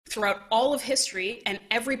throughout all of history and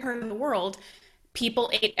every part of the world, people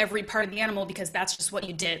ate every part of the animal because that's just what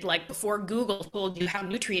you did. Like before Google told you how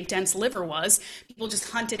nutrient dense liver was, people just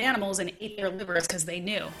hunted animals and ate their livers because they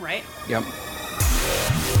knew, right? Yep.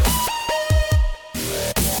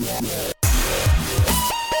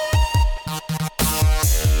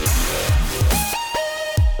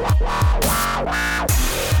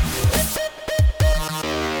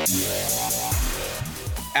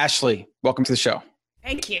 Ashleigh, welcome to the show.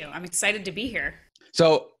 Thank you. I'm excited to be here.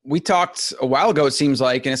 So we talked a while ago, it seems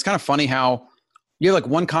like, and it's kind of funny how you have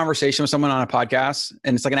like one conversation with someone on a podcast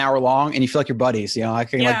and it's like an hour long and you feel like you're buddies, you know, I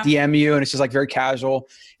can like DM you and it's just like very casual.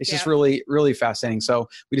 It's just really, really fascinating. So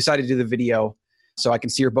we decided to do the video so I can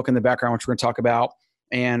see your book in the background, which we're going to talk about.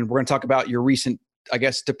 And we're going to talk about your recent, I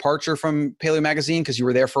guess, departure from Paleo Magazine because you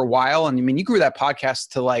were there for a while. And I mean, you grew that podcast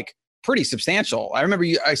to like pretty substantial. I remember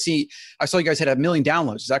I saw you guys had 1 million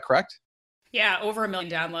downloads. Is that correct? Yeah, over 1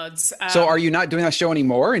 million downloads. So are you not doing that show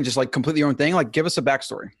anymore and just like completely your own thing? Like give us a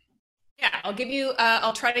backstory. Yeah,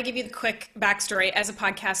 I'll try to give you the quick backstory. As a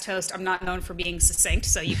podcast host, I'm not known for being succinct,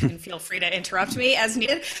 so you can feel free to interrupt me as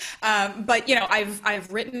needed. But you know,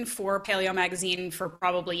 I've written for Paleo Magazine for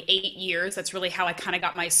probably 8 years. That's really how I kind of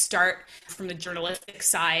got my start from the journalistic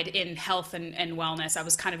side in health and wellness. I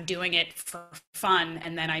was kind of doing it for fun,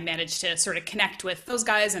 and then I managed to sort of connect with those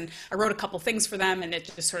guys, and I wrote a couple things for them, and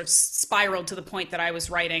it just sort of spiraled to the point that I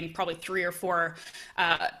was writing probably 3 or 4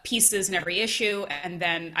 pieces in every issue, and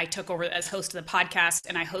then I took over as host of the podcast,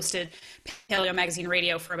 and I hosted Paleo Magazine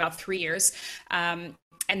Radio for about 3 years. And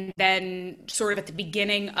then sort of at the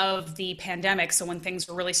beginning of the pandemic, so when things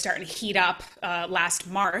were really starting to heat up last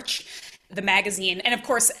March, the magazine, and of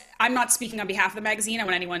course, I'm not speaking on behalf of the magazine. I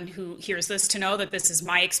want anyone who hears this to know that this is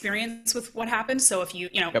my experience with what happened. So if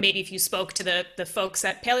maybe if you spoke to the folks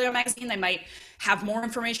at Paleo Magazine, they might have more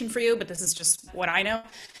information for you, but this is just what I know.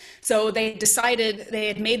 So they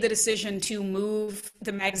had made the decision to move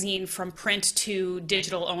the magazine from print to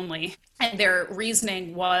digital only. And their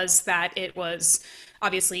reasoning was that it was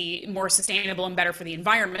obviously more sustainable and better for the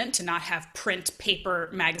environment to not have print paper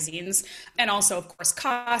magazines. And also, of course,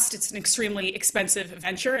 cost. It's an extremely expensive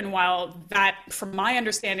venture. And while that, from my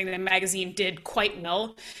understanding, the magazine did quite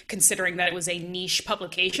well, considering that it was a niche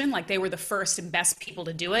publication, like they were the first and best people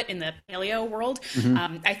to do it in the paleo world.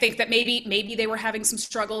 Mm-hmm. I think that maybe they were having some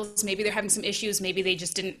struggles, maybe they're having some issues, maybe they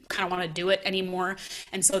just didn't kind of want to do it anymore.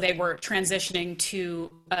 And so they were transitioning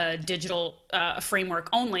to a digital framework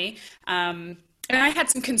only. And I had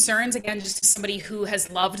some concerns, again, just as somebody who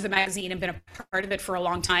has loved the magazine and been a part of it for a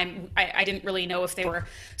long time. I didn't really know if they were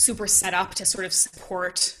super set up to sort of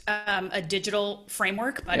support a digital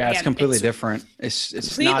framework. But yeah, again, it's completely different.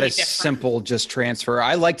 It's not as simple, just transfer.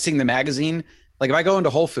 I liked seeing the magazine. Like if I go into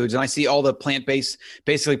Whole Foods and I see all the plant-based,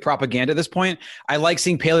 basically propaganda at this point, I like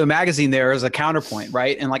seeing Paleo Magazine there as a counterpoint,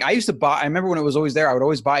 right? And like I used to buy, I remember when it was always there, I would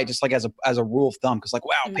always buy it just like as a rule of thumb. Cause like,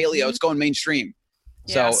 wow, paleo, it's going mainstream.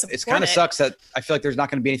 So it's kind of sucks that I feel like there's not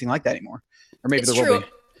going to be anything like that anymore. Or maybe there will be.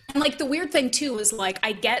 And like the weird thing too is like,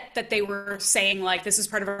 I get that they were saying like, this is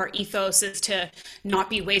part of our ethos is to not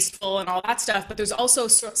be wasteful and all that stuff. But there's also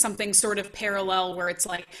something sort of parallel where it's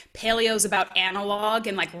like paleo's about analog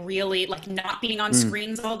and like really like not being on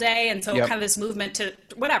screens all day. And so kind of this movement to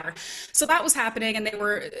whatever. So that was happening and they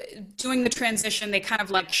were doing the transition. They kind of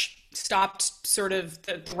like stopped, sort of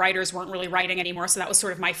the writers weren't really writing anymore. So that was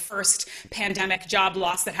sort of my first pandemic job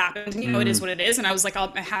loss that happened. You know, it is what it is. And I was like,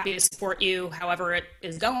 I'm happy to support you however it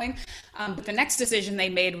is going. But the next decision they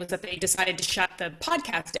made was that they decided to shut the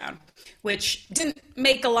podcast down, which didn't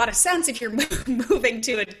make a lot of sense if you're moving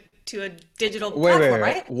to a digital platform,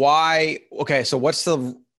 right? Why? Okay. So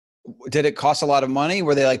did it cost a lot of money?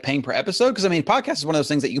 Were they like paying per episode? Because I mean, podcast is one of those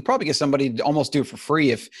things that you could probably get somebody to almost do it for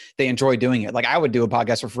free if they enjoy doing it. Like I would do a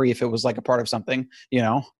podcast for free if it was like a part of something, you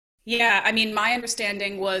know? Yeah. I mean, my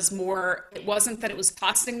understanding was it wasn't that it was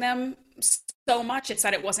costing them so much, it's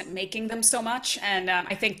that it wasn't making them so much. And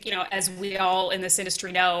I think, you know, as we all in this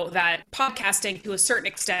industry know, that podcasting to a certain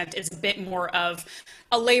extent is a bit more of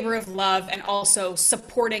a labor of love and also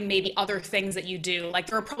supporting maybe other things that you do. Like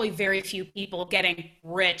there are probably very few people getting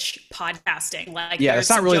rich podcasting. Like yeah, it's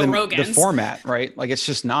not really the format, right? Like it's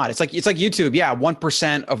just not. It's like YouTube. Yeah,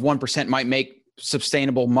 1% of 1% might make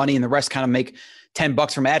sustainable money, and the rest kind of make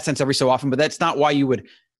 $10 from AdSense every so often. But that's not why you would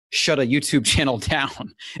shut a YouTube channel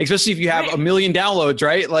down, especially if you have 1 million downloads,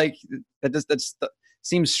 right? Like that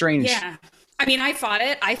seems strange. Yeah. I mean, I fought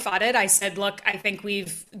it. I said, look, I think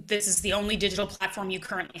this is the only digital platform you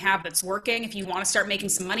currently have that's working. If you want to start making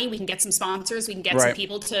some money, we can get some sponsors. We can get some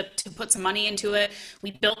people to put some money into it.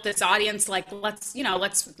 We built this audience, like, let's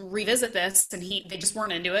revisit this. And they just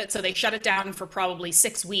weren't into it. So they shut it down for probably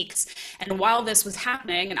 6 weeks. And while this was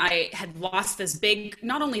happening, and I had lost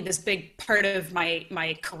not only this big part of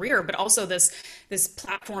my career, but also this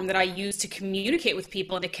platform that I use to communicate with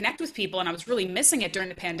people and to connect with people. And I was really missing it during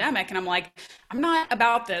the pandemic. And I'm like, I'm not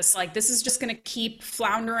about this. Like, this is just going to keep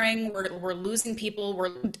floundering. We're losing people.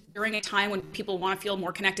 We're during a time when people want to feel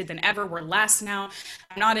more connected than ever. We're less now.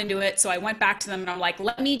 I'm not into it. So I went back to them and I'm like,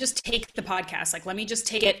 let me just take the podcast. Like, let me just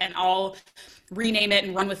take it and I'll rename it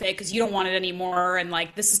and run with it because you don't want it anymore. And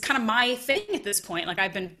like, this is kind of my thing at this point. Like,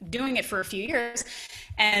 I've been doing it for a few years.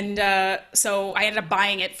 And so I ended up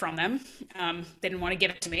buying it from them. They didn't want to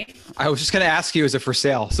give it to me. I was just going to ask you, is it for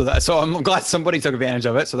sale? So I'm glad somebody took advantage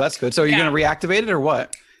of it. So that's good. So are you going to reactivate it or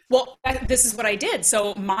what? Well, this is what I did.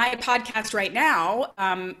 So my podcast right now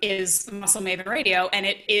is Muscle Maven Radio, and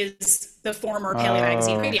it is the former Paleo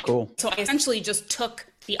Magazine Radio. Cool. So I essentially just took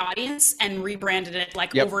the audience and rebranded it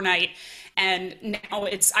overnight. And now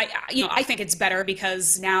I think it's better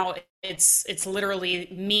because now it's literally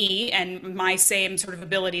me and my same sort of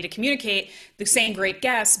ability to communicate, the same great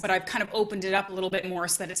guests, but I've kind of opened it up a little bit more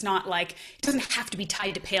so that it's not like, it doesn't have to be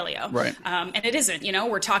tied to paleo. Right. And it isn't,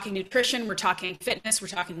 we're talking nutrition, we're talking fitness, we're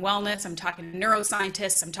talking wellness, I'm talking to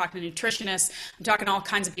neuroscientists, I'm talking to nutritionists, I'm talking to all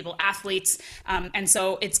kinds of people, athletes. And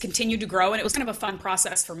so it's continued to grow. And it was kind of a fun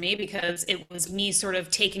process for me because it was me sort of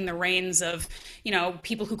taking the reins of,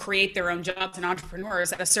 people who create their own jobs and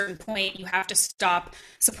entrepreneurs. At a certain point, you have to stop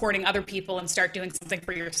supporting other people and start doing something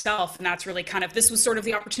for yourself. And that's really this was sort of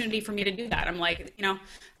the opportunity for me to do that. I'm like,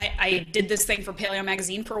 I did this thing for Paleo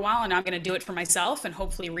Magazine for a while, and I'm going to do it for myself and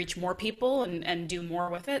hopefully reach more people and do more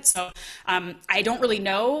with it. So I don't really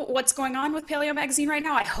know what's going on with Paleo Magazine right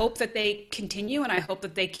now. I hope that they continue, and I hope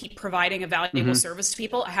that they keep providing a valuable service to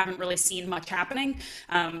people. I haven't really seen much happening,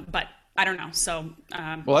 but I don't know. So,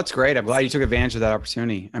 well, that's great. I'm glad you took advantage of that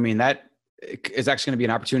opportunity. I mean, that is actually going to be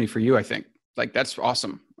an opportunity for you, I think. Like, that's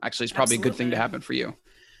awesome. Actually, it's probably a good thing to happen for you.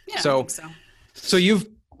 Yeah, I think so. So you've,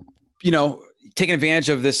 taken advantage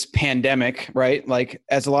of this pandemic, right? Like,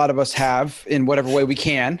 as a lot of us have in whatever way we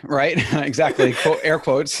can, right? Exactly. Air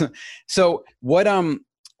quotes. So what,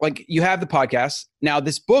 like, you have the podcast. Now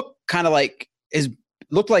this book kind of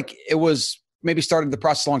looked like it was maybe started the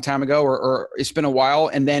process a long time ago, or it's been a while.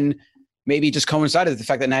 And then maybe just coincided with the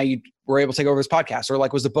fact that now you were able to take over this podcast, or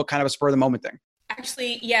like, was the book kind of a spur of the moment thing?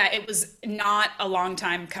 Actually, yeah, it was not a long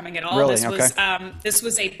time coming at all. Really? This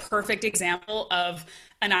was a perfect example of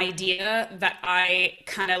an idea that I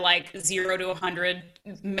kind of 0 to 100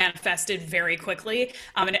 manifested very quickly.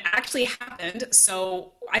 And it actually happened.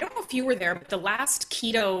 So I don't know if you were there, but the last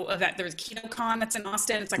keto event, there was KetoCon that's in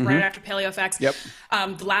Austin. It's right after PaleoFX. Yep.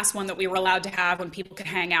 The last one that we were allowed to have when people could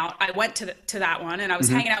hang out. I went to that one, and I was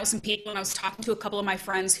hanging out with some people, and I was talking to a couple of my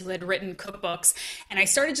friends who had written cookbooks. And I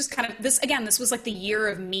started just this was the year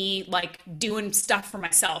of me doing stuff for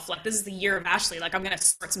myself. This is the year of Ashleigh. I'm going to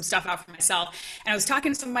sort some stuff out for myself. And I was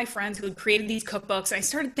talking to some of my friends who had created these cookbooks, and I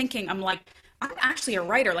started thinking, I'm actually a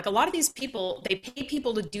writer. A lot of these people, they pay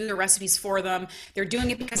people to do the recipes for them. They're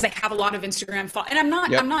doing it because they have a lot of Instagram and I'm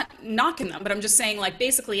not knocking them, but I'm just saying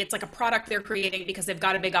basically it's a product they're creating because they've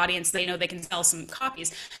got a big audience. They know they can sell some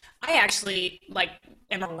copies. I actually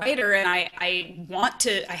am a writer, and I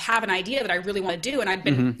have an idea that I really want to do. And I've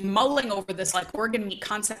been mulling over this organ meat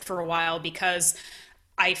concept for a while because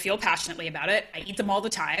I feel passionately about it. I eat them all the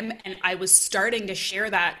time. And I was starting to share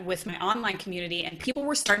that with my online community, and people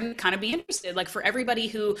were starting to kind of be interested. For everybody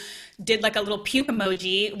who did a little puke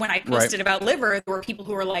emoji when I posted about liver, there were people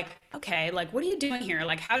who were like, okay, what are you doing here?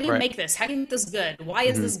 How do you make this? How do you make this good? Why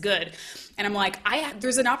is this good? And I'm like,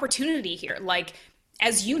 there's an opportunity here.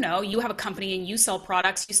 As you know, you have a company and you sell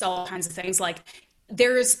products, you sell all kinds of things.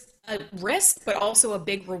 There's a risk, but also a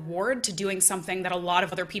big reward to doing something that a lot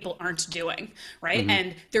of other people aren't doing, right?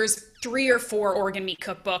 And there's 3 or 4 organ meat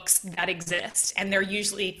cookbooks that exist, and they're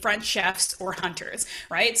usually French chefs or hunters,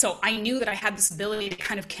 right? So I knew that I had this ability to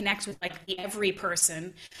kind of connect with the every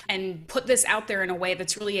person and put this out there in a way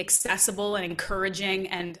that's really accessible and encouraging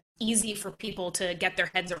and easy for people to get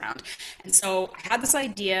their heads around. And so I had this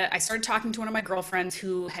idea. I started talking to one of my girlfriends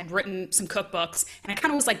who had written some cookbooks, and I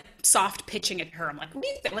kind of was soft pitching it to her. I'm like, what do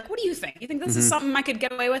you think? What do you think? You think this is something I could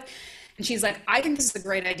get away with? And she's like, I think this is a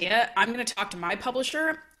great idea. I'm going to talk to my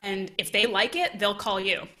publisher, and if they like it, they'll call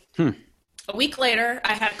you. A week later,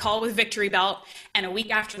 I had a call with Victory Belt, and a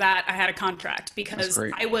week after that, I had a contract because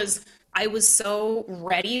I was I was so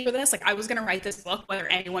ready for this. Like I was going to write this book, whether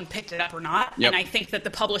anyone picked it up or not. Yep. And I think that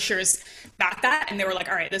the publishers got that and they were like,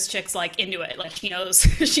 all right, this chick's like into it. Like she knows,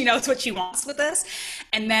 she knows what she wants with this.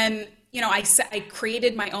 And then, I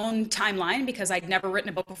created my own timeline because I'd never written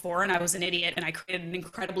a book before and I was an idiot, and I created an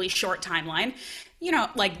incredibly short timeline,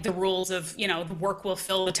 like the rules of, the work will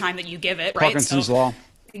fill the time that you give it, right? Parkinson's law.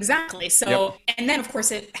 Exactly. So, And then of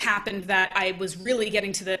course it happened that I was really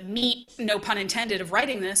getting to the meat, no pun intended, of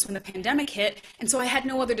writing this when the pandemic hit. And so I had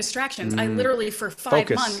no other distractions. I literally for 5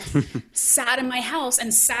 months sat in my house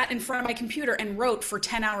and sat in front of my computer and wrote for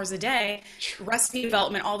 10 hours a day, recipe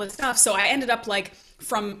development, all this stuff. So I ended up like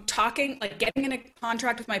from talking, like getting in a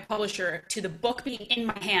contract with my publisher to the book being in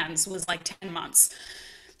my hands was like 10 months.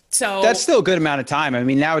 So that's still a good amount of time. I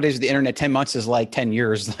mean, nowadays with the internet, 10 months is like 10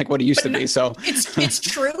 years, like what it used to be. So it's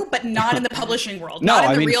true, but not in the publishing world. No,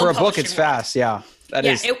 I mean, for a book, it's fast. Yeah.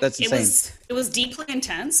 That's insane. It was deeply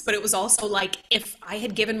intense, but it was also like, if I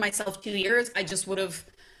had given myself 2 years, I just would have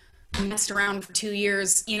messed around for 2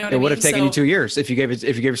 years. You know what I mean? It would have taken you 2 years if you gave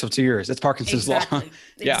yourself 2 years. That's Parkinson's law.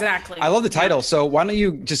 Yeah. Exactly. I love the title. So why don't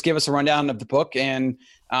you just give us a rundown of the book, and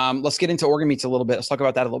let's get into organ meats a little bit. Let's talk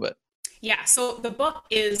about that a little bit. Yeah, so the book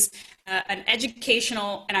is an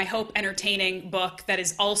educational and I hope entertaining book that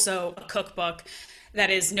is also a cookbook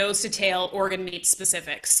that is nose to tail organ meat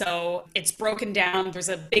specific. So it's broken down. There's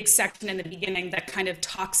a big section in the beginning that kind of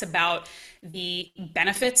talks about the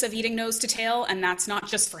benefits of eating nose to tail, and that's not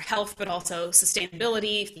just for health, but also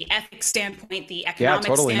sustainability, the ethics standpoint, the economic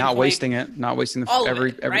standpoint. Not wasting it, not wasting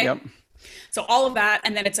every right? Yep. So all of that,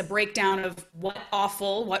 and then it's a breakdown of what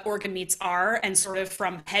organ meats are, and sort of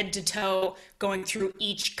from head to toe, going through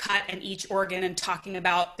each cut and each organ and talking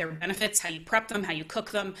about their benefits, how you prep them, how you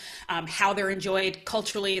cook them, how they're enjoyed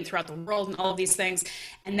culturally and throughout the world, and all of these things.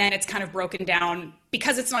 And then it's kind of broken down,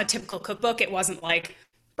 because it's not a typical cookbook. It wasn't like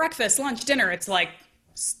breakfast, lunch, dinner. It's like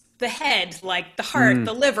the head, like the heart,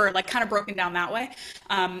 the liver, like kind of broken down that way,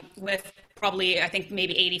 with probably, I think,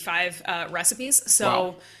 maybe 85 recipes. So.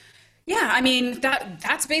 Wow. Yeah, I mean,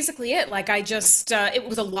 that's basically it. Like I just, it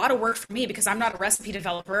was a lot of work for me because I'm not a recipe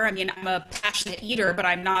developer. I mean, I'm a passionate eater, but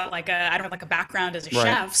I'm not like I don't have like a background as a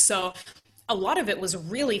chef. So a lot of it was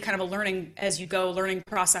really kind of a learning as you go learning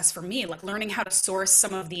process for me, like learning how to source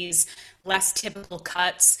some of these less typical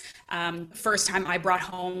cuts. First time I brought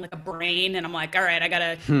home like a brain, and I'm like, all right, I got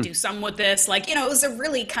to do some with this. Like, it was a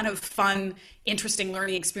really kind of fun, interesting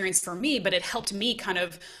learning experience for me, but it helped me kind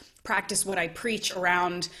of practice what I preach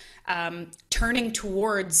around turning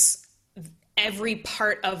towards every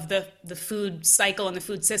part of the food cycle and the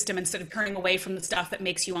food system instead of turning away from the stuff that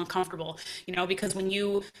makes you uncomfortable, because when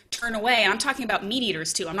you turn away, and I'm talking about meat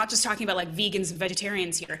eaters too, I'm not just talking about like vegans and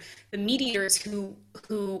vegetarians here, the meat eaters who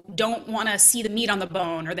don't want to see the meat on the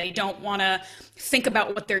bone, or they don't want to think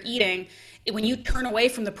about what they're eating. When you turn away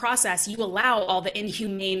from the process, you allow all the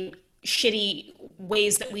inhumane, shitty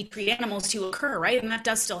ways that we treat animals to occur, right? And that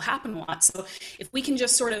does still happen a lot. So if we can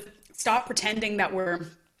just sort of stop pretending that we're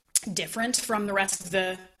different from the rest of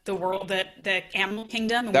the world, the animal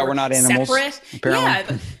kingdom, and that we're not animals, separate.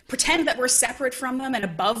 Apparently. Yeah, pretend that we're separate from them and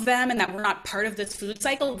above them, and that we're not part of this food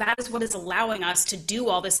cycle. That is what is allowing us to do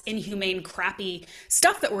all this inhumane, crappy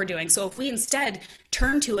stuff that we're doing. So if we instead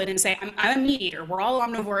turn to it and say, I'm a meat eater, we're all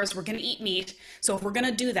omnivores, we're going to eat meat. So if we're going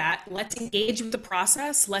to do that, let's engage with the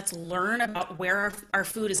process. Let's learn about where our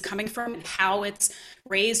food is coming from and how it's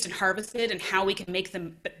raised and harvested, and how we can make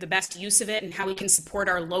the best use of it, and how we can support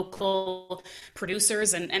our local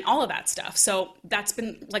producers and all of that stuff. So that's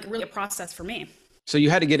been like really a process for me. So you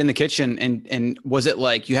had to get in the kitchen, and was it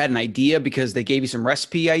like you had an idea because they gave you some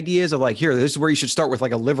recipe ideas of like, here, this is where you should start with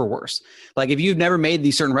like a liverwurst. Like if you've never made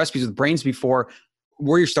these certain recipes with brains before,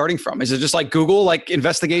 where you're starting from? Is it just like Google like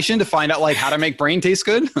investigation to find out like how to make brain taste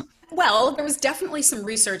good? Well, there was definitely some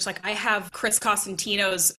research. Like I have Chris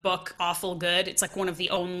Cosentino's book, Awful Good. It's like one of the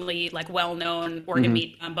only like well-known organ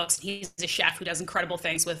meat books. He's a chef who does incredible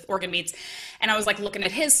things with organ meats. And I was like looking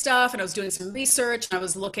at his stuff, and I was doing some research, and I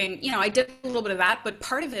was looking, I did a little bit of that, but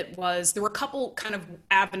part of it was there were a couple kind of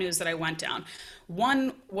avenues that I went down.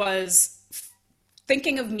 One was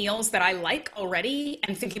thinking of meals that I like already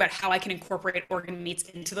and thinking about how I can incorporate organ meats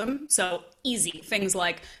into them. So easy things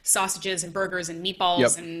like sausages and burgers and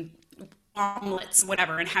meatballs and omelets and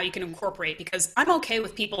whatever, and how you can incorporate, because I'm okay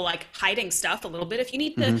with people like hiding stuff a little bit. If you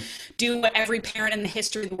need to do what every parent in the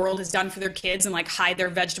history of the world has done for their kids and like hide their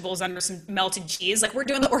vegetables under some melted cheese, like we're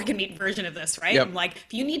doing the organ meat version of this, right? I'm like,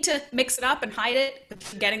 if you need to mix it up and hide it, but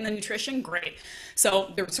you're getting the nutrition, great.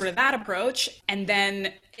 So there was sort of that approach. And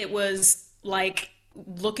then it was like,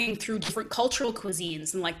 looking through different cultural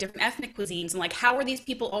cuisines and like different ethnic cuisines and like how are these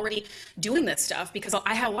people already doing this stuff, because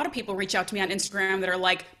I have a lot of people reach out to me on Instagram that are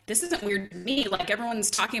like, this isn't weird to me, like everyone's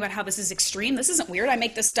talking about how this is extreme, this isn't weird, I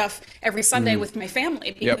make this stuff every Sunday with my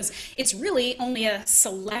family, because it's really only a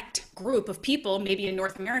select group of people maybe in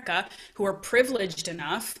North America who are privileged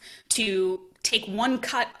enough to take one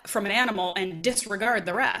cut from an animal and disregard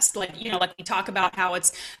the rest. Like, you know, like we talk about how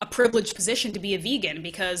it's a privileged position to be a vegan,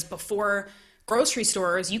 because before grocery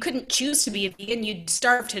stores, you couldn't choose to be a vegan, you'd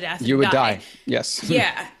starve to death. You would die. Yes.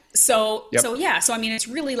 Yeah. So I mean, it's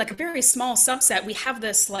really like a very small subset. We have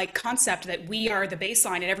this like concept that we are the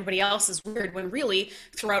baseline and everybody else is weird, when really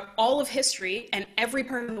throughout all of history and every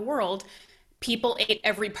part of the world, people ate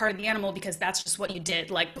every part of the animal because that's just what you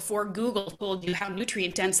did. Like before Google told you how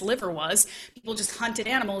nutrient dense liver was, people just hunted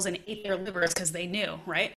animals and ate their livers because they knew,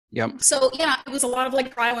 right? Yep. So yeah, it was a lot of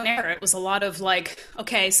like trial and error. It was a lot of like,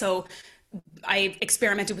 okay, so I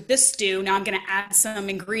experimented with this stew. Now I'm going to add some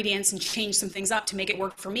ingredients and change some things up to make it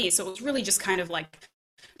work for me. So it was really just kind of like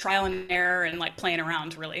trial and error and like playing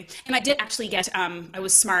around, really. And I did actually get, I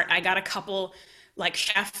was smart. I got a couple like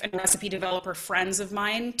chef and recipe developer friends of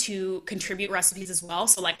mine to contribute recipes as well.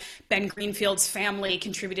 So like Ben Greenfield's family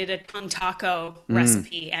contributed a tongue taco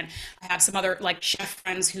recipe. And I have some other like chef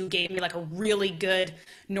friends who gave me like a really good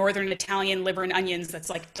Northern Italian liver and onions that's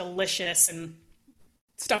like delicious and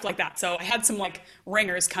stuff like that. So I had some like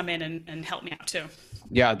ringers come in and help me out too.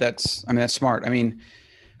 Yeah, that's smart. I mean,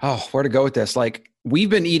 where to go with this? Like we've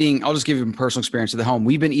been eating, I'll just give you a personal experience at the home.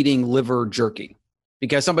 We've been eating liver jerky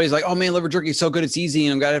because somebody's like, oh man, liver jerky is so good. It's easy.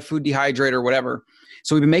 And I've got a food dehydrator or whatever.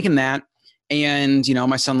 So we've been making that. And, you know,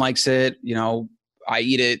 my son likes it. You know, I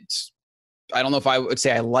eat it. I don't know if I would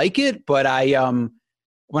say I like it, but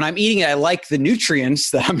when I'm eating it, I like the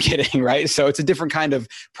nutrients that I'm getting, right? So it's a different kind of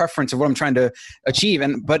preference of what I'm trying to achieve.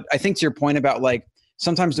 But I think to your point about like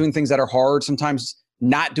sometimes doing things that are hard, sometimes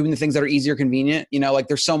not doing the things that are easy or convenient, you know, like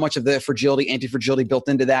there's so much of the fragility, anti-fragility built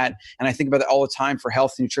into that. And I think about that all the time for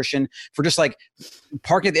health and nutrition, for just like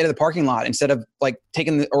parking at the end of the parking lot instead of like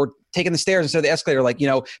taking the stairs instead of the escalator, like, you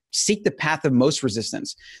know, seek the path of most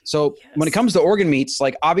resistance. So when it comes to organ meats,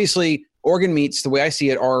 like obviously organ meats, the way I see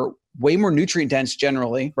it, are way more nutrient dense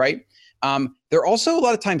generally, right? They're also a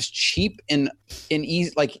lot of times cheap and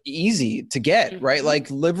easy to get, right? Like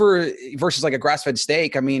liver versus like a grass-fed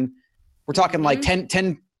steak. I mean, we're talking like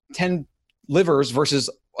 10 livers versus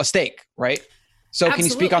a steak, right? So Absolutely. Can you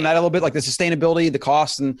speak on that a little bit, like the sustainability, the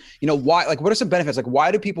cost, and you know why? Like, what are some benefits? Like,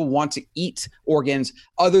 why do people want to eat organs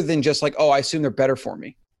other than just like, oh, I assume they're better for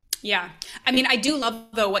me? Yeah. I mean, I do love,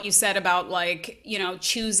 though, what you said about like, you know,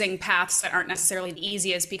 choosing paths that aren't necessarily the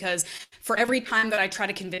easiest, because for every time that I try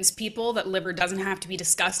to convince people that liver doesn't have to be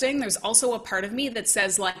disgusting, there's also a part of me that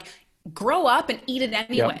says like, grow up and eat it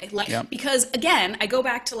anyway. Because again, I go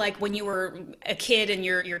back to like when you were a kid and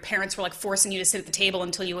your parents were like forcing you to sit at the table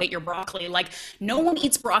until you ate your broccoli. Like no one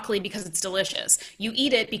eats broccoli because it's delicious. You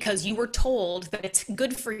eat it because you were told that it's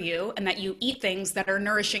good for you and that you eat things that are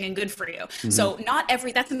nourishing and good for you. So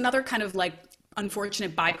that's another kind of like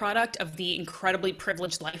unfortunate byproduct of the incredibly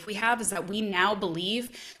privileged life we have, is that we now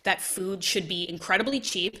believe that food should be incredibly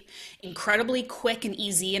cheap, incredibly quick and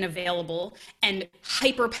easy and available, and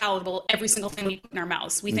hyper palatable every single thing we put in our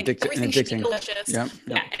mouths. We think everything should be delicious. Yeah.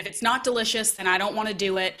 If it's not delicious, then I don't want to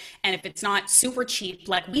do it. And if it's not super cheap,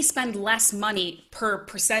 like we spend less money per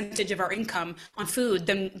percentage of our income on food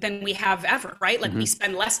than we have ever, right? Like we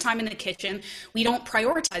spend less time in the kitchen. We don't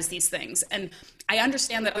prioritize these things. And I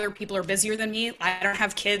understand that other people are busier than me. I don't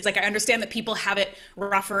have kids. Like I understand that people have it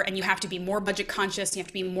rougher and you have to be more budget conscious. You have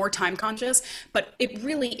to be more time conscious, but it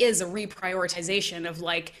really is a reprioritization of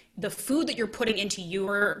like the food that you're putting into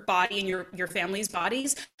your body and your family's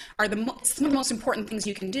bodies are some of the most important things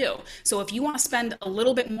you can do. So if you want to spend a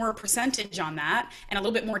little bit more percentage on that and a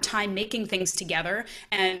little bit more time making things together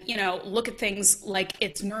and, you know, look at things like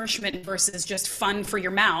it's nourishment versus just fun for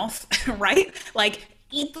your mouth, right? Like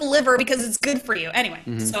eat the liver because it's good for you. Anyway,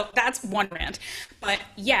 so that's one rant. But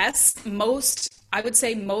yes, I would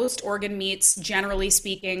say most organ meats, generally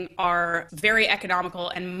speaking, are very economical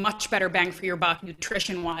and much better bang for your buck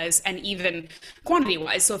nutrition-wise and even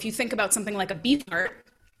quantity-wise. So if you think about something like a beef heart,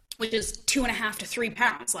 which is 2.5 to 3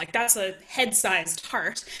 pounds, like that's a head-sized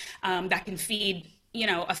heart that can feed, you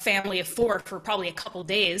know, a family of 4 for probably a couple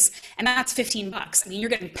days, and that's $15. I mean, you're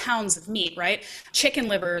getting pounds of meat, right? Chicken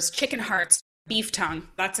livers, chicken hearts, beef tongue.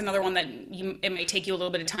 That's another one that it may take you a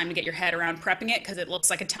little bit of time to get your head around prepping it because it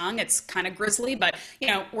looks like a tongue. It's kind of grisly, but you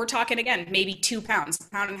know, we're talking again, maybe 2 pounds,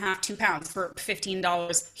 1.5 pounds, 2 pounds for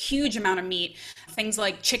 $15. Huge amount of meat. Things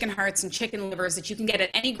like chicken hearts and chicken livers that you can get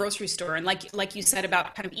at any grocery store. And like you said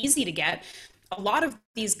about kind of easy to get, a lot of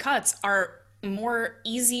these cuts are more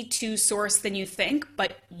easy to source than you think,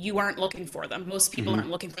 but you aren't looking for them. Most people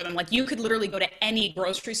aren't looking for them. Like you could literally go to any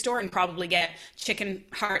grocery store and probably get chicken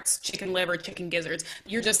hearts, chicken liver, chicken gizzards.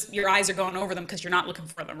 Your eyes are going over them because you're not looking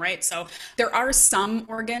for them, right? So there are some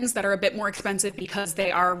organs that are a bit more expensive because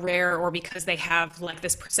they are rare or because they have like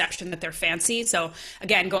this perception that they're fancy. So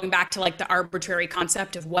again, going back to like the arbitrary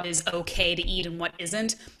concept of what is okay to eat and what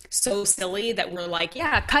isn't, so silly that we're like,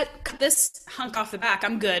 yeah, cut this hunk off the back,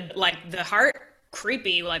 I'm good. Like the heart,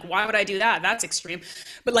 creepy, like why would I do that? That's extreme.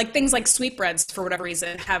 But like things like sweetbreads, for whatever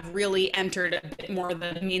reason, have really entered a bit more of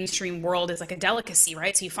the mainstream world as like a delicacy,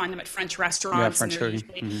 right? So you find them at French restaurants, French and they're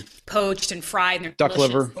usually poached and fried, and they're duck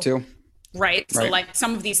delicious. liver too. Right. So like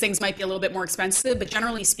some of these things might be a little bit more expensive, but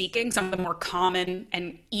generally speaking, some of the more common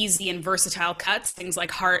and easy and versatile cuts, things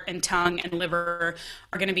like heart and tongue and liver,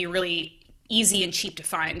 are going to be really easy and cheap to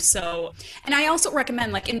find. So, and I also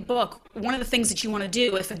recommend, like in the book, one of the things that you want to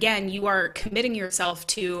do, if again, you are committing yourself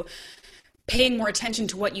to paying more attention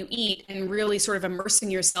to what you eat and really sort of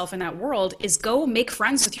immersing yourself in that world, is go make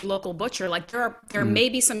friends with your local butcher. Like there may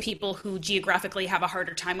be some people who geographically have a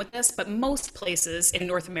harder time with this, but most places in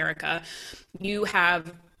North America, you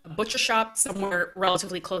have a butcher shop somewhere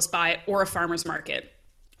relatively close by or a farmer's market,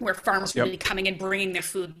 where farmers will be coming and bringing their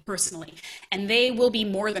food personally. And they will be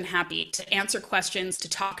more than happy to answer questions, to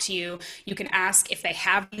talk to you. You can ask if they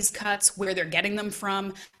have these cuts, where they're getting them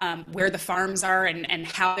from, where the farms are and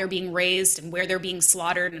how they're being raised and where they're being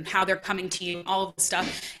slaughtered and how they're coming to you, all of the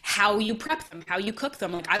stuff, how you prep them, how you cook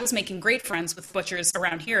them. Like I was making great friends with butchers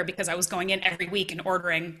around here because I was going in every week and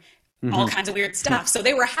ordering all kinds of weird stuff. So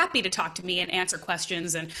they were happy to talk to me and answer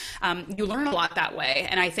questions, and you learn a lot that way.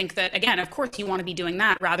 And I think that, again, of course, you want to be doing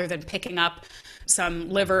that rather than picking up some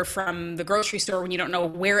liver from the grocery store when you don't know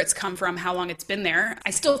where it's come from, how long it's been there. I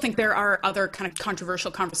still think there are other kind of controversial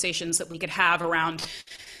conversations that we could have around,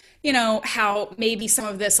 you know, how maybe some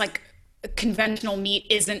of this, like, conventional meat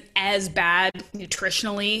isn't as bad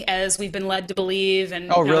nutritionally as we've been led to believe.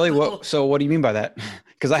 And oh, really? So what do you mean by that?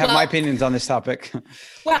 Because I have my opinions on this topic.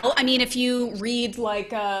 Well, I mean, if you read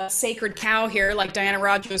like Sacred Cow here, like Diana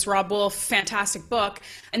Rogers, Rob Wolf, fantastic book.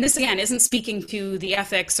 And this, again, isn't speaking to the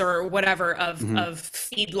ethics or whatever of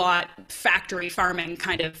feedlot factory farming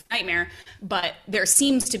kind of nightmare. But there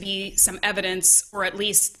seems to be some evidence, or at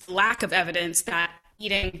least lack of evidence, that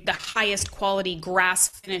eating the highest quality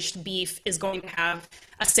grass-finished beef is going to have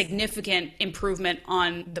a significant improvement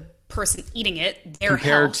on the person eating it, their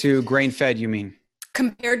compared health. to grain-fed, you mean?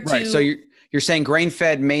 Compared to... Right, so you're saying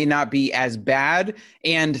grain-fed may not be as bad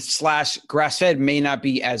and / grass-fed may not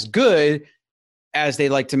be as good as they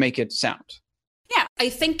like to make it sound. Yeah, I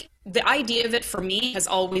think the idea of it for me has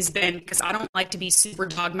always been, because I don't like to be super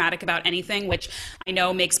dogmatic about anything, which I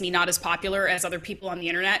know makes me not as popular as other people on the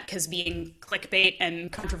internet, because being clickbait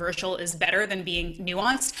and controversial is better than being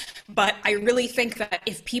nuanced. But I really think that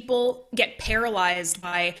if people get paralyzed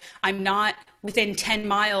by, I'm not within 10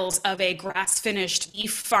 miles of a grass-finished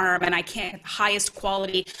beef farm and I can't get the highest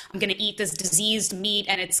quality, I'm going to eat this diseased meat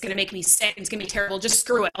and it's going to make me sick, it's going to be terrible, just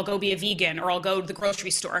screw it, I'll go be a vegan or I'll go to the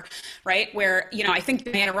grocery store, right? Where, you know, I think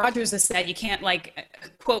Diana Rogers has said, you can't like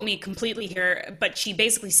quote me completely here, but she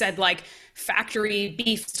basically said like, factory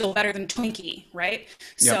beef still better than Twinkie, right?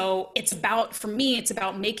 Yep. So it's about, for me, it's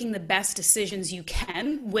about making the best decisions you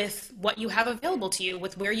can with what you have available to you,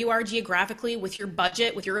 with where you are geographically, with your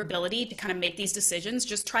budget, with your ability to kind of make these decisions.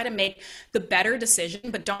 Just try to make the better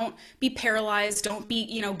decision, but don't be paralyzed. Don't be,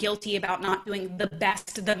 you know, guilty about not doing the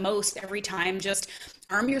best, the most every time. Just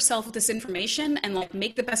arm yourself with this information and like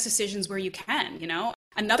make the best decisions where you can, you know?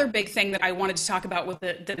 Another big thing that I wanted to talk about with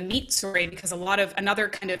the meat story, because another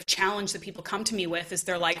kind of challenge that people come to me with is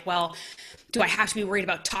they're like, well, do I have to be worried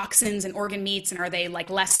about toxins and organ meats, and are they like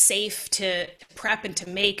less safe to prep and to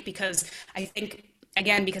make? Because I think,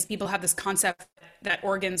 again, because people have this concept that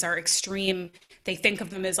organs are extreme, they think of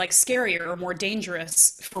them as like scarier or more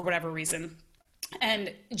dangerous for whatever reason.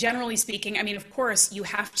 And generally speaking, I mean, of course, you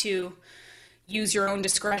have to use your own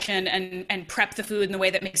discretion and prep the food in the way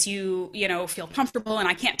that makes you, you know, feel comfortable. And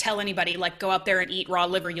I can't tell anybody like go out there and eat raw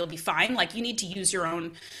liver, you'll be fine. Like you need to use your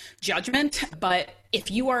own judgment. But if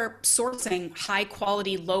you are sourcing high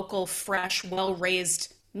quality, local, fresh,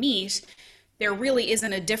 well-raised meat, there really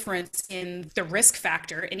isn't a difference in the risk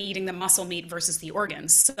factor in eating the muscle meat versus the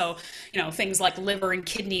organs. So, you know, things like liver and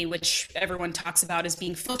kidney, which everyone talks about as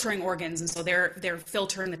being filtering organs. And so they're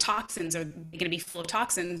filtering the toxins. Are they going to be full of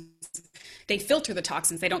toxins? They filter the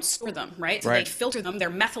toxins. They don't store them, right? So they filter them. They're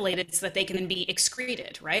methylated so that they can then be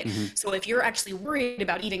excreted, right? Mm-hmm. So if you're actually worried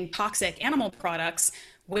about eating toxic animal products,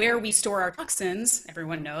 where we store our toxins,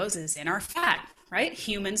 everyone knows, is in our fat, right?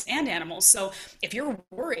 Humans and animals. So if you're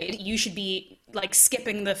worried, you should be like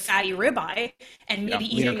skipping the fatty ribeye and maybe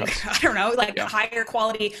eating, I don't know, like higher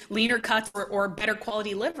quality, leaner cuts or better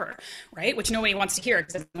quality liver, right? Which nobody wants to hear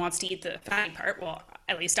because everyone wants to eat the fatty part. Well,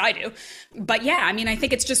 at least I do. But yeah, I mean, I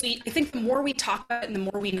think it's just, I think the more we talk about it and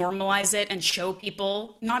the more we normalize it and show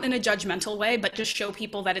people, not in a judgmental way, but just show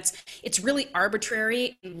people that it's really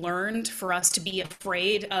arbitrary and learned for us to be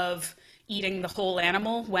afraid of eating the whole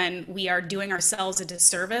animal when we are doing ourselves a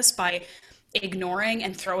disservice by ignoring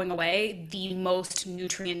and throwing away the most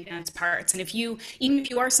nutrient dense parts. And even if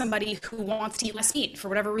you are somebody who wants to eat less meat for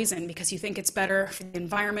whatever reason, because you think it's better for the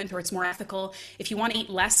environment or it's more ethical, if you want to eat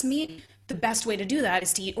less meat, the best way to do that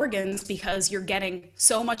is to eat organs because you're getting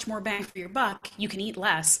so much more bang for your buck. You can eat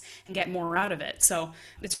less and get more out of it. So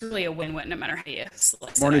it's really a win-win no matter how you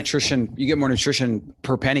slice it. More nutrition. You get more nutrition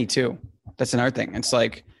per penny too. That's another thing. It's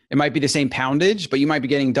like, it might be the same poundage, but you might be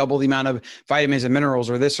getting double the amount of vitamins and minerals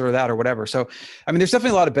or this or that or whatever. So, I mean, there's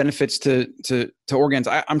definitely a lot of benefits to organs.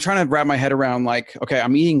 I'm trying to wrap my head around like, okay,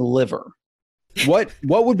 I'm eating liver. What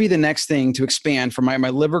would be the next thing to expand from my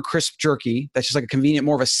liver crisp jerky? That's just like a convenient,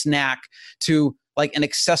 more of a snack to like an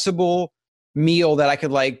accessible meal that I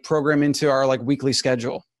could like program into our like weekly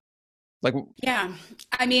schedule. Like, yeah,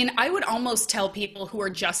 I mean, I would almost tell people who are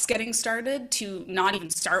just getting started to not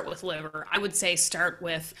even start with liver. I would say start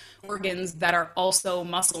with organs that are also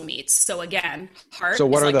muscle meats. So again, heart. So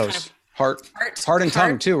what are those? Heart and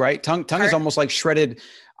tongue too, right? Tongue is almost like shredded.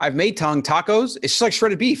 I've made tongue tacos. It's just like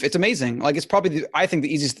shredded beef. It's amazing. Like it's probably I think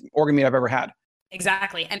the easiest organ meat I've ever had.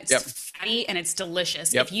 Exactly. And it's fatty and it's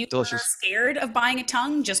delicious. If you are scared of buying a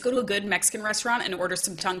tongue, just go to a good Mexican restaurant and order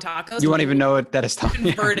some tongue tacos. You won't even know that it's tongue.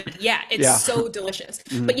 Converted. Yeah, it's so delicious.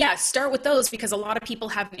 Mm-hmm. But yeah, start with those because a lot of people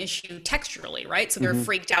have an issue texturally, right? So they're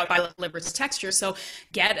freaked out by liver's texture. So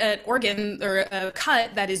get an organ or a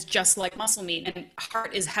cut that is just like muscle meat. And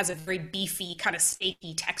heart has a very beefy kind of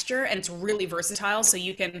steaky texture and it's really versatile. So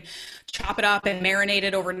you can chop it up and marinate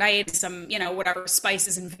it overnight, some, whatever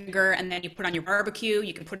spices and vinegar, and then you put on your barbecue.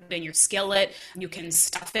 You can put it in your skillet. You can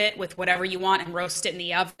stuff it with whatever you want and roast it in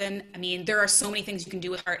the oven. I mean, there are so many things you can do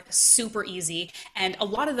with heart. Super easy. And a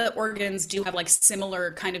lot of the organs do have like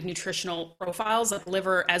similar kind of nutritional profiles. Like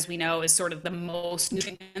liver, as we know, is sort of the most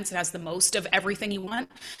nutrients. It has the most of everything you want.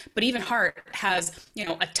 But even heart has,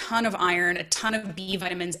 a ton of iron, a ton of B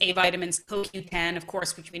vitamins, A vitamins, CoQ10, of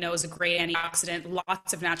course, which we know is a great antioxidant,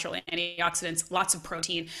 lots of natural antioxidants, lots of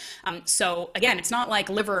protein. So again, it's not like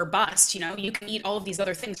liver or bust, you can eat all of these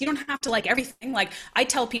other things. You don't have to like everything. Like I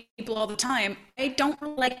tell people all the time, I don't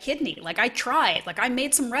really like kidney. Like I tried, like I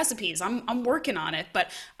made some recipes. I'm working on it,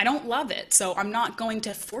 but I don't love it. So I'm not going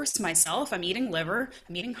to force myself. I'm eating liver,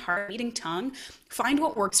 I'm eating heart, I'm eating tongue. Find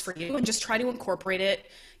what works for you and just try to incorporate it,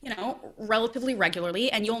 relatively regularly.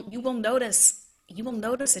 And you will notice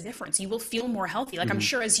a difference. You will feel more healthy. Like I'm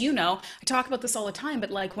sure, as you know, I talk about this all the time,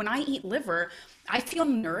 but like when I eat liver, I feel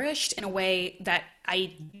nourished in a way that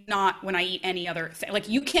I not when I eat any other thing. Like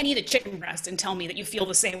you can't eat a chicken breast and tell me that you feel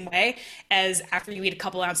the same way as after you eat a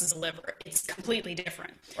couple ounces of liver. It's completely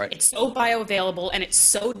different. Right. It's so bioavailable and it's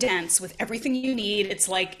so dense with everything you need. It's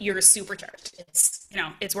like you're supercharged.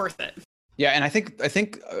 It's worth it. Yeah. And I think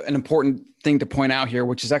an important thing to point out here,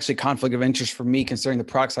 which is actually conflict of interest for me considering the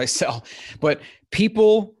products I sell, but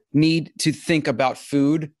people need to think about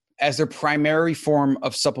food as their primary form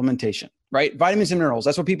of supplementation, right? Vitamins and minerals.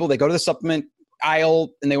 That's what they go to the supplement aisle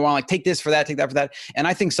and they want to like take this for that, take that for that. And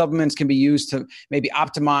I think supplements can be used to maybe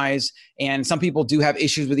optimize. And some people do have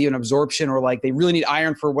issues with even absorption or like they really need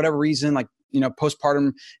iron for whatever reason, like,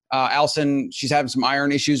 postpartum, Allison, she's having some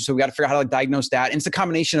iron issues. So we got to figure out how to like diagnose that. And it's a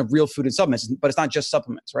combination of real food and supplements, but it's not just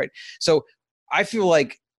supplements, right? So I feel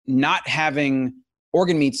like not having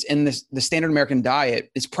organ meats in the standard American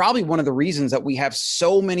diet is probably one of the reasons that we have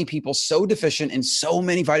so many people so deficient in so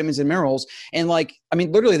many vitamins and minerals. And like, I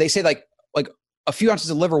mean, literally they say like a few ounces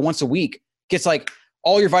of liver once a week gets like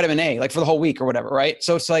all your vitamin A, like for the whole week or whatever. Right.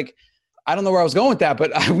 So it's like, I don't know where I was going with that,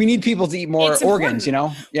 but we need people to eat more organs,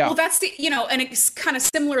 Yeah. Well, that's and it's kind of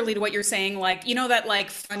similarly to what you're saying, like, that like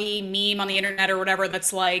funny meme on the internet or whatever,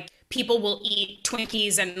 that's like people will eat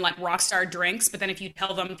Twinkies and like Rockstar drinks, but then if you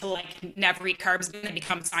tell them to like never eat carbs, then they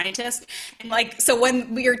become scientists. And like, so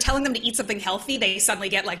when you're telling them to eat something healthy, they suddenly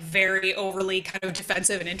get like very overly kind of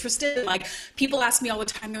defensive and interested. And like people ask me all the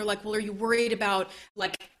time, they're like, well, are you worried about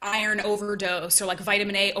like iron overdose or like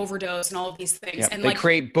vitamin A overdose and all of these things? Yeah, and they like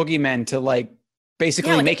create boogeymen to like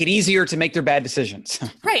basically like make it easier to make their bad decisions.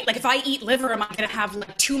 Right. Like if I eat liver, am I going to have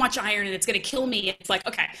like too much iron and it's going to kill me? It's like,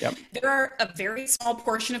 okay, there are a very small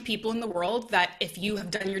portion of people in the world that if you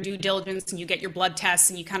have done your due diligence and you get your blood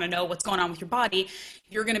tests and you kind of know what's going on with your body,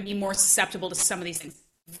 you're going to be more susceptible to some of these things.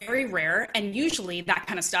 Very rare. And usually that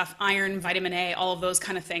kind of stuff, iron, vitamin A, all of those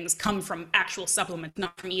kind of things come from actual supplements,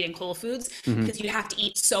 not from eating whole foods, because you have to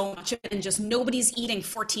eat so much of it. And just nobody's eating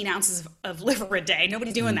 14 ounces of liver a day.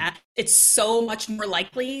 Nobody's doing that. It's so much more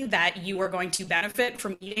likely that you are going to benefit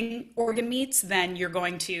from eating organ meats than you're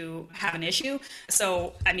going to have an issue.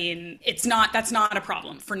 So, I mean, that's not a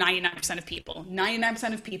problem for 99% of people.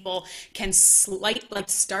 99% of people can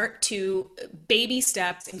start to baby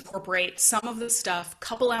steps incorporate some of the stuff,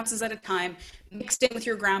 couple ounces at a time, mixed in with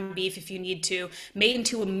your ground beef if you need to, made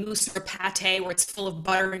into a mousse or pate where it's full of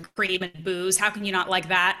butter and cream and booze. How can you not like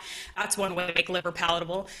that? That's one way to make liver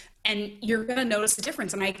palatable. And you're going to notice the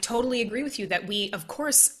difference. And I totally agree with you that we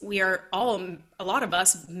are all, a lot of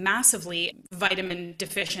us, massively vitamin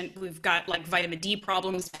deficient. We've got like vitamin D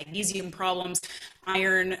problems, magnesium problems,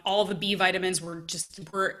 iron, all the B vitamins.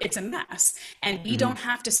 It's a mess. And we don't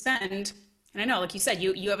have to spend. And I know, like you said,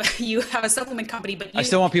 you have a supplement company, but I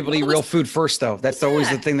still want people to eat real food first, though. That's always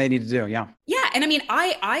the thing they need to do. Yeah. Yeah. And I mean,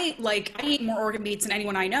 I eat more organ meats than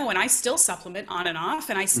anyone I know, and I still supplement on and off,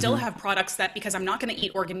 and I still have products that, because I'm not going to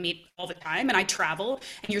eat organ meat all the time, and I travel,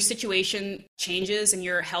 and your situation changes, and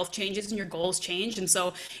your health changes, and your goals change. And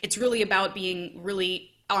so it's really about being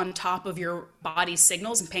really on top of your body's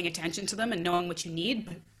signals and paying attention to them and knowing what you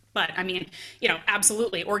need. But I mean,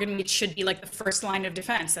 absolutely, organ meat should be like the first line of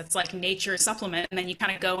defense. That's like nature's supplement, and then you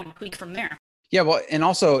kind of go and tweak from there. Yeah, well, and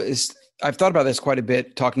also I've thought about this quite a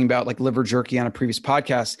bit, talking about like liver jerky on a previous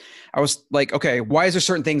podcast. I was like, okay, why is there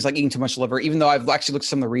certain things like eating too much liver? Even though I've actually looked at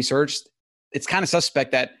some of the research, it's kind of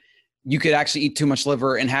suspect that you could actually eat too much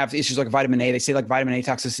liver and have issues like vitamin A. They say like vitamin A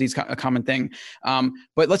toxicity is a common thing.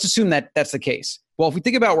 But let's assume that that's the case. Well, if we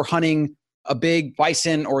think about we're hunting a big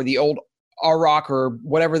bison or the old auroch or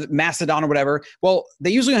whatever, mastodon or whatever, well, they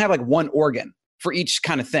usually have like one organ for each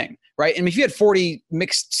kind of thing, right? And if you had 40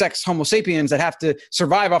 mixed sex Homo sapiens that have to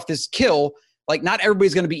survive off this kill, like not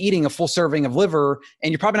everybody's going to be eating a full serving of liver,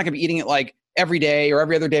 and you're probably not going to be eating it like every day or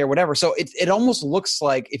every other day or whatever. So it almost looks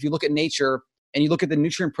like, if you look at nature and you look at the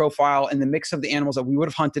nutrient profile and the mix of the animals that we would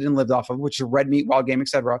have hunted and lived off of, which are red meat, wild game,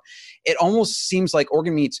 etc., it almost seems like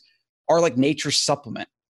organ meats are like nature's supplement.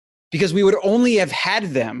 Because we would only have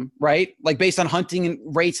had them, right? Like based on hunting and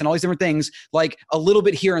rates and all these different things, like a little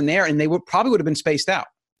bit here and there, and they would have been spaced out.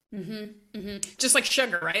 Just like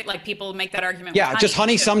sugar, right? Like people make that argument. Yeah, just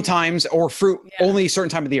honey sometimes, or fruit only a certain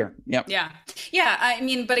time of the year. Yep. Yeah. I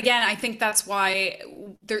mean, but again, I think that's why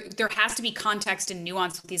there has to be context and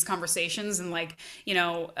nuance with these conversations, and like,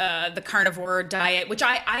 the carnivore diet, which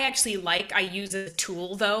I actually like. I use as a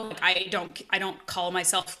tool though. Like I don't call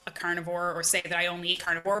myself a carnivore or say that I only eat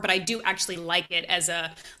carnivore, but I do actually like it as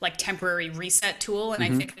a like temporary reset tool. And I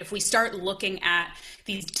think if we start looking at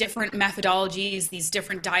these different methodologies, these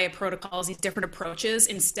different diet protocols, these different approaches,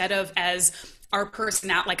 instead of as our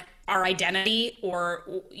personality, like our identity, or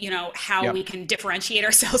how we can differentiate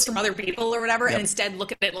ourselves from other people or whatever, and instead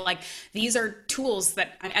look at it like these are tools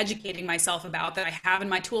that I'm educating myself about, that I have in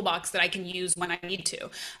my toolbox that I can use when I need to.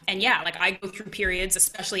 And like I go through periods,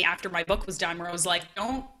 especially after my book was done, where I was like,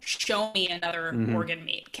 don't show me another organ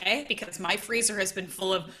meat, okay? Because my freezer has been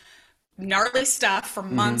full of gnarly stuff for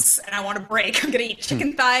months, and I want to break. I'm going to eat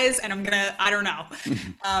chicken thighs, and I don't know.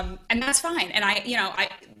 And that's fine. And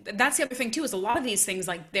that's the other thing too, is a lot of these things,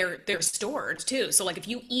 like they're stored too. So like if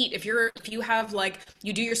you have like,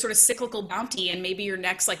 you do your sort of cyclical bounty, and maybe your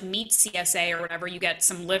next like meat CSA or whatever, you get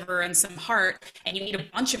some liver and some heart, and you eat a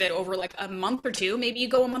bunch of it over like a month or two, maybe you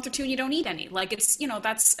go a month or two and you don't eat any. Like it's,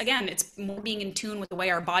 that's, again, it's more being in tune with the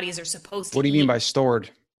way our bodies are supposed to. What do you mean by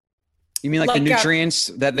stored? You mean like the nutrients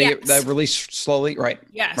that that release slowly? Right.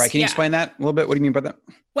 Yes. Right. Can you explain that a little bit? What do you mean by that?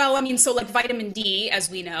 Well, I mean, so like vitamin D, as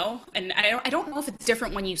we know, and I don't know if it's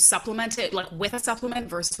different when you supplement it, like with a supplement,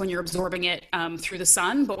 versus when you're absorbing it through the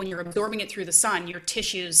sun. But when you're absorbing it through the sun, your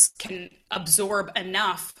tissues can absorb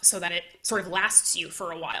enough so that it sort of lasts you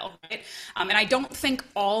for a while, right? And I don't think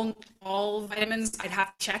all vitamins, I'd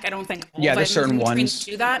have to check. I don't think all there's certain ones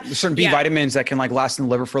do that. There's certain B vitamins that can like last in the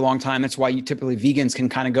liver for a long time. That's why you typically vegans can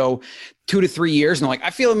kind of go 2 to 3 years and they're like, I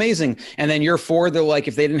feel amazing. And then year 4, they're like,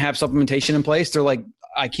 if they didn't have supplementation in place, they're like,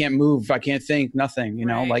 I can't move, I can't think, nothing,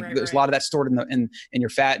 there's a lot of that stored in your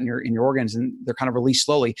fat and in your organs, and they're kind of released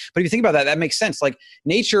slowly. But if you think about that, that makes sense. Like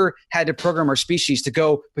nature had to program our species to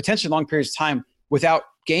go potentially long periods of time without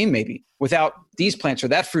game, maybe without these plants or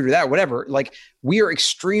that fruit or that, whatever. Like we are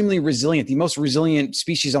extremely resilient, the most resilient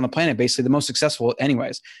species on the planet, basically the most successful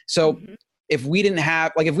anyways. So if we didn't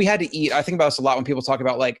have, like if we had to eat, I think about this a lot when people talk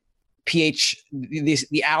about like pH,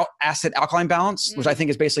 the acid alkaline balance, which I think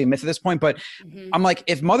is basically a myth at this point. But I'm like,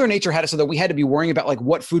 if Mother Nature had it so that we had to be worrying about like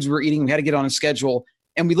what foods we were eating, we had to get on a schedule,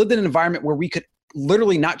 and we lived in an environment where we could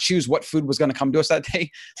literally not choose what food was going to come to us that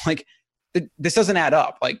day, like this doesn't add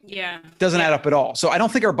up. Like, doesn't add up at all. So I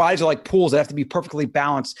don't think our bodies are like pools that have to be perfectly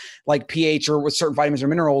balanced, like pH or with certain vitamins or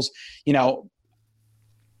minerals, you know,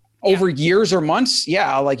 over years or months.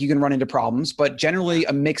 Yeah. Like you can run into problems, but generally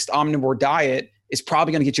a mixed omnivore diet is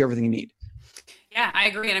probably going to get you everything you need. Yeah, I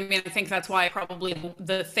agree. And I mean, I think that's why probably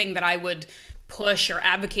the thing that I would push or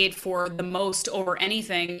advocate for the most over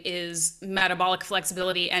anything is metabolic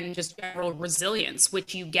flexibility and just general resilience,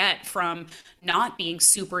 which you get from not being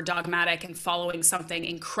super dogmatic and following something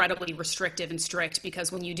incredibly restrictive and strict.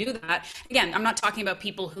 Because when you do that, again, I'm not talking about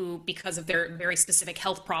people who, because of their very specific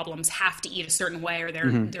health problems, have to eat a certain way or they're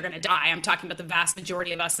going to die. I'm talking about the vast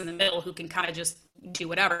majority of us in the middle who can kind of just do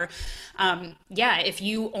whatever. If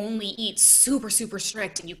you only eat super, super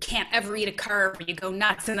strict and you can't ever eat a carb or you go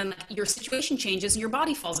nuts and then your situation changes and your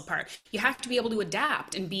body falls apart, you have to be able to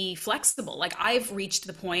adapt and be flexible. Like I've reached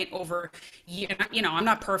the point over, you know, I'm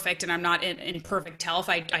not perfect and I'm not in perfect health.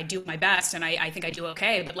 I do my best and I think I do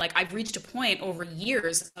okay. But like I've reached a point over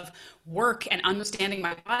years of work and understanding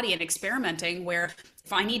my body and experimenting where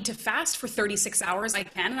if I need to fast for 36 hours, I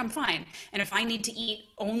can and I'm fine. And if I need to eat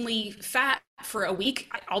only fat for a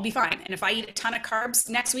week, I'll be fine. And if I eat a ton of carbs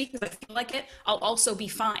next week because I feel like it, I'll also be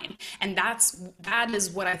fine. And that is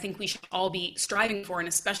what I think we should all be striving for. And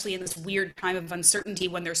especially in this weird time of uncertainty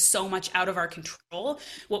when there's so much out of our control,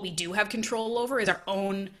 what we do have control over is our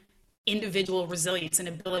own individual resilience and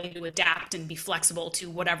ability to adapt and be flexible to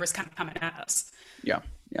whatever's kind of coming at us. Yeah.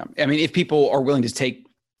 I mean, if people are willing to take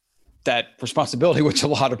that responsibility, which a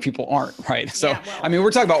lot of people aren't, right? So, I mean, we're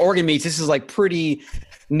talking about organ meats. This is like pretty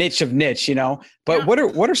niche of niche, you know, but what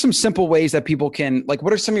are some simple ways that people can, like,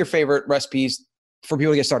 what are some of your favorite recipes for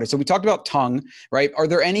people to get started? So we talked about tongue, right? Are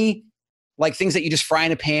there any like things that you just fry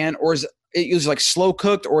in a pan, or is it usually like slow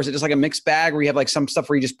cooked, or is it just like a mixed bag where you have like some stuff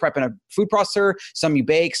where you just prep in a food processor, some you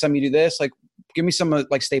bake, some you do this? Like, give me some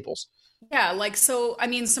like staples. Yeah, like, so, I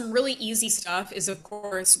mean, some really easy stuff is, of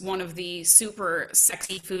course, one of the super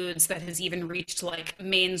sexy foods that has even reached like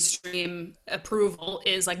mainstream approval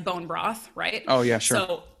is like bone broth, right? Oh, yeah, sure.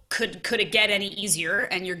 So could it get any easier?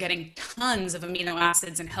 And you're getting tons of amino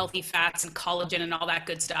acids and healthy fats and collagen and all that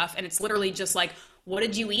good stuff. And it's literally just like, what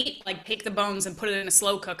did you eat? Like take the bones and put it in a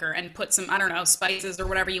slow cooker and put some, I don't know, spices or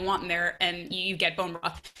whatever you want in there and you get bone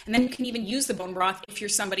broth. And then you can even use the bone broth if you're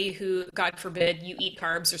somebody who, God forbid, you eat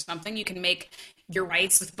carbs or something, you can make your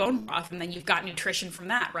rice with bone broth and then you've got nutrition from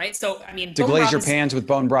that, right? So, I mean, deglaze your pans with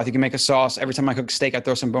bone broth. You can make a sauce. Every time I cook steak, I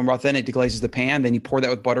throw some bone broth in it, deglazes the pan. Then you pour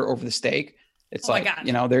that with butter over the steak. It's like,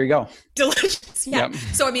 you know, there you go. Delicious. Yeah. Yep.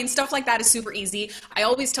 So, I mean, stuff like that is super easy. I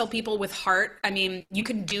always tell people with heart, I mean, you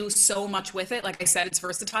can do so much with it. Like I said, it's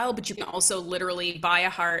versatile, but you can also literally buy a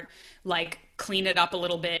heart, like clean it up a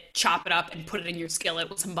little bit, chop it up and put it in your skillet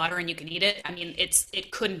with some butter and you can eat it. I mean,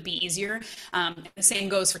 it couldn't be easier. The same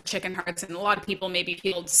goes for chicken hearts. And a lot of people maybe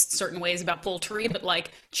feel certain ways about poultry, but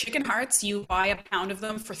like chicken hearts, you buy a pound of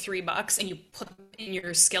them for $3 and you put them in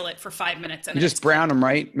your skillet for 5 minutes. And you just brown them,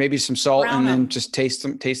 right? Maybe some salt and then just taste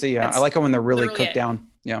it. Yeah. I like it when they're really cooked down.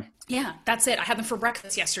 Yeah. Yeah, that's it. I had them for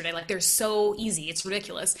breakfast yesterday. Like they're so easy. It's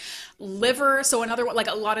ridiculous. Liver. So another one, like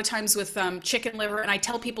a lot of times with chicken liver, and I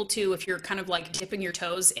tell people too, if you're kind of like dipping your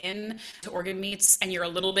toes in to organ meats and you're a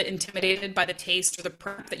little bit intimidated by the taste or the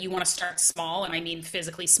prep, that you want to start small. And I mean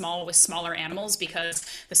physically small with smaller animals, because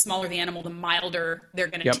the smaller the animal, the milder they're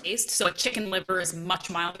going to taste. So a chicken liver is much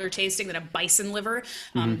milder tasting than a bison liver.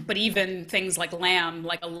 But even things like lamb,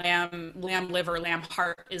 like a lamb liver, lamb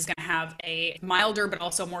heart is going to have a milder, but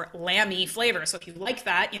also more lamby flavor. So if you like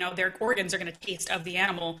that, you know, their organs are going to taste of the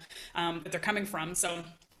animal that they're coming from. So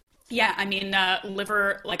yeah, I mean,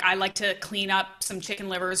 liver, like I like to clean up some chicken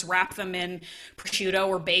livers, wrap them in prosciutto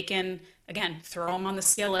or bacon. Again, throw them on the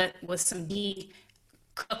skillet with some ghee.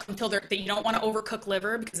 Cook until you don't want to overcook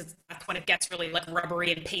liver, because that's when it gets really like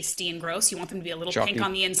rubbery and pasty and gross. You want them to be a little pink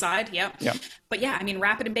on the inside. Yep. But yeah, I mean,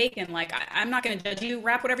 wrap it in bacon. Like I'm not going to judge you.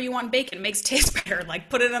 Wrap whatever you want in bacon. It makes it taste better. Like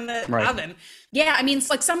put it on the oven. Yeah, I mean, it's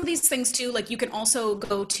like some of these things too, like you can also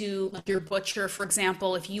go to like your butcher, for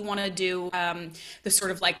example, if you want to do the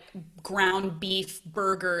sort of like ground beef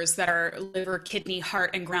burgers that are liver, kidney,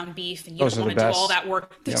 heart, and ground beef, and you don't want to do all that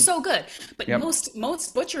work. They're so good. But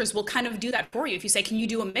most butchers will kind of do that for you. If you say, can you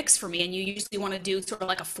do a mix for me, and you usually want to do sort of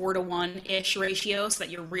like a 4-to-1-ish ratio so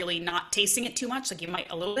that you're really not tasting it too much, like you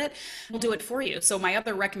might a little bit, we'll do it for you. So my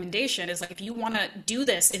other recommendation is like, if you want to do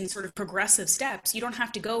this in sort of progressive steps, you don't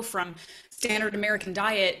have to go from standard American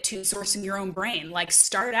diet to sourcing your own brain. Like,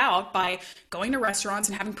 start out by going to restaurants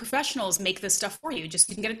and having professionals make this stuff for you. Just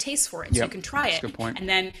so you can get a taste for it, so you can try it. Good point. And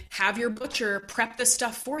then have your butcher prep the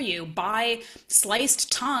stuff for you. Buy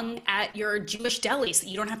sliced tongue at your Jewish deli so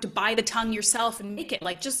you don't have to buy the tongue yourself and make it.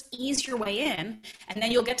 Like, just ease your way in, and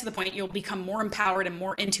then you'll get to the point you'll become more empowered and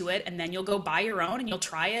more into it, and then you'll go buy your own and you'll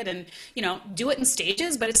try it, and do it in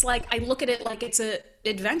stages. But it's like, I look at it like it's a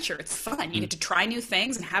adventure. It's fun. You get to try new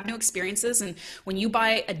things and have new experiences. And when you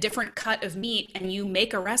buy a different cut of meat and you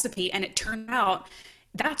make a recipe and it turns out,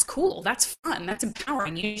 that's cool. That's fun. That's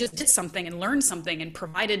empowering. You just did something and learned something and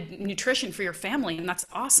provided nutrition for your family. And that's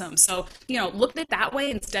awesome. So, look at it that way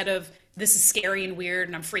instead of, this is scary and weird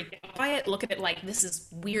and I'm freaked out by it. Look at it like, this is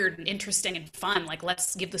weird and interesting and fun. Like,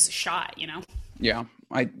 let's give this a shot, Yeah.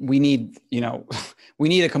 We need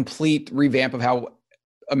a complete revamp of how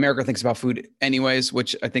America thinks about food anyways,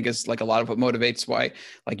 which I think is like a lot of what motivates why,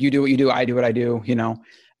 like, you do what you do, I do what I do,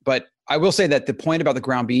 but I will say that the point about the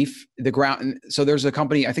ground beef, so there's a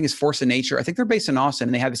company, I think it's Force of Nature. I think they're based in Austin,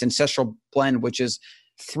 and they have this ancestral blend, which is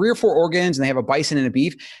 3 or 4 organs, and they have a bison and a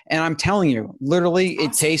beef. And I'm telling you, literally,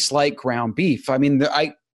 awesome. It tastes like ground beef. I mean,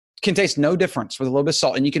 I can taste no difference with a little bit of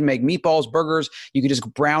salt, and you can make meatballs, burgers. You can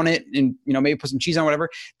just brown it and, maybe put some cheese on, whatever.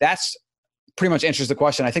 That's pretty much answers the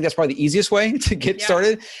question. I think that's probably the easiest way to get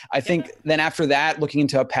started. I think then after that, looking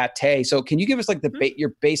into a pate. So can you give us like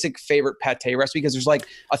your basic favorite pate recipe? Because there's like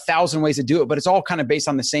 1,000 ways to do it, but it's all kind of based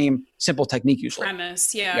on the same simple technique usually.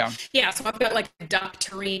 Premise. Yeah. So I've got like duck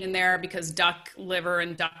terrine in there, because duck liver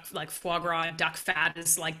and duck like foie gras and duck fat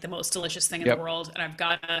is like the most delicious thing in the world. And I've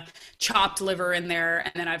got a chopped liver in there,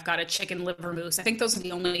 and then I've got a chicken liver mousse. I think those are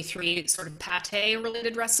the only 3 sort of pate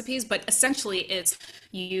related recipes, but essentially it's,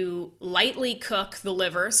 you lightly cook the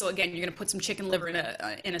liver. So again, you're going to put some chicken liver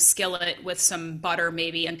in a skillet with some butter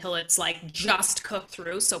maybe until it's like just cooked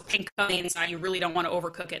through. So pink on the inside. You really don't want to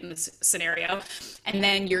overcook it in this scenario. And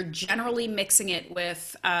then you're generally mixing it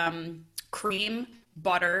with cream,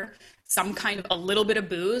 butter, some kind of a little bit of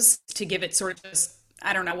booze to give it sort of just,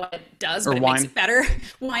 I don't know what it does, but it makes it better.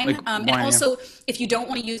 Wine. And also, if you don't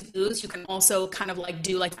want to use booze, you can also kind of like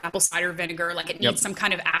do like apple cider vinegar. Like, it needs some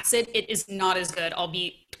kind of acid. It is not as good. I'll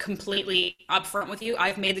be completely upfront with you.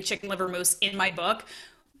 I've made the chicken liver mousse in my book,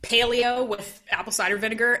 paleo with apple cider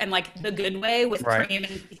vinegar, and like the good way with cream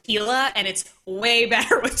and tequila, and it's way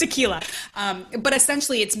better with tequila. But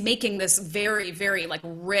essentially it's making this very, very like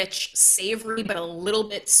rich, savory, but a little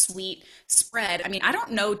bit sweet spread. I mean, I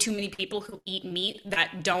don't know too many people who eat meat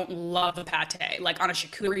that don't love a pate, like on a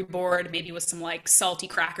charcuterie board, maybe with some like salty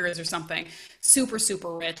crackers or something. Super,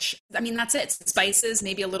 super rich. I mean, that's it. Spices,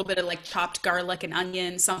 maybe a little bit of like chopped garlic and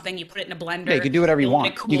onion, something. You put it in a blender. Yeah, you can do whatever you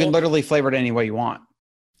want. Cool. You can literally flavor it any way you want.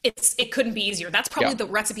 It couldn't be easier. That's probably the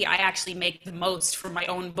recipe I actually make the most for my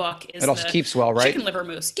own book. Is it also keeps well, right? Chicken liver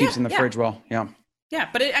mousse. Keeps in the fridge well. Yeah. Yeah,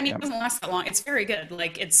 but it doesn't last that long. It's very good.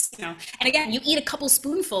 Like, it's, and again, you eat a couple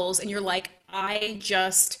spoonfuls and you're like, I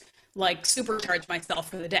just like supercharge myself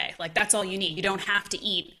for the day. Like, that's all you need. You don't have to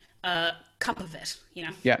eat a cup of it,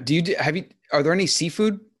 Yeah. Are there any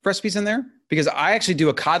seafood recipes in there? Because I actually do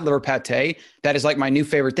a cod liver pate. That is like my new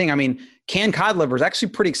favorite thing. I mean, canned cod liver is actually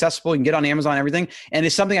pretty accessible. You can get on Amazon and everything. And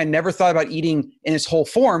it's something I never thought about eating in its whole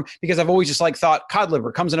form, because I've always just like thought cod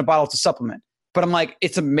liver comes in a bottle to supplement. But I'm like,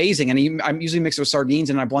 it's amazing. And I'm usually mixed it with sardines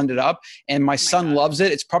and I blend it up. And my son loves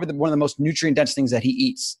it. It's probably one of the most nutrient dense things that he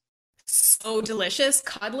eats. So delicious.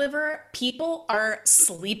 Cod liver, people are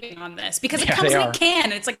sleeping on this because it comes in a can,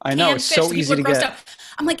 and it's like I know, it's fish, so easy to get. Up.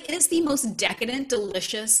 I'm like, it is the most decadent,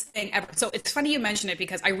 delicious thing ever. So it's funny you mention it,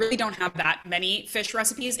 because I really don't have that many fish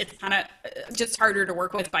recipes. It's kind of just harder to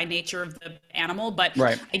work with by nature of the animal, but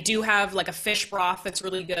I do have like a fish broth that's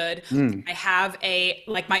really good. I have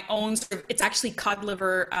my own sort of, it's actually cod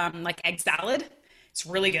liver like egg salad. It's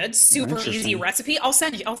really good. Super easy recipe. I'll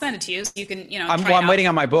send it to you so you can, I'm waiting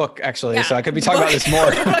on my book actually, so I could be talking about this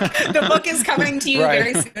more. The book is coming to you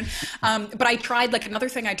very soon. But I tried, like, another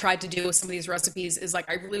thing I tried to do with some of these recipes is like,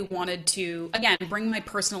 I really wanted to, again, bring my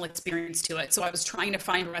personal experience to it. So I was trying to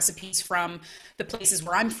find recipes from the places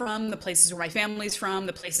where I'm from, the places where my family's from,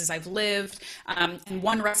 the places I've lived. And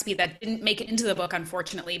one recipe that didn't make it into the book,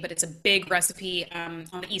 unfortunately, but it's a big recipe on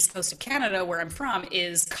the east coast of Canada where I'm from,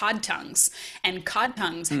 is cod tongues. And cod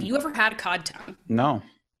tongues. Have you ever had a cod tongue? No.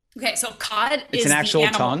 Okay, so cod is an actual the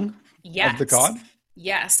animal. tongue of the cod?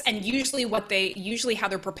 Yes, and usually how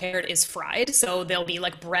they're prepared is fried. So they'll be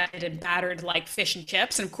like breaded and battered like fish and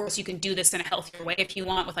chips. And of course you can do this in a healthier way if you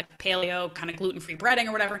want with like paleo kind of gluten-free breading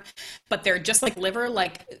or whatever. But they're just like liver,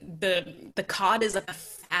 like the cod is like a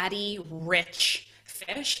fatty, rich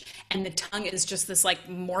fish, and the tongue is just this like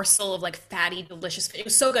morsel of like fatty, delicious fish. It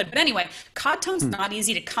was so good. But anyway, cod tongue's not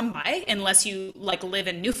easy to come by unless you like live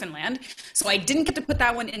in Newfoundland. So I didn't get to put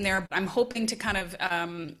that one in there, but I'm hoping to kind of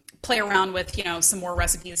play around with, you know, some more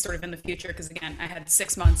recipes sort of in the future. Because again, I had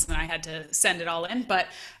 6 months and I had to send it all in. But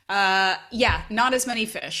yeah, not as many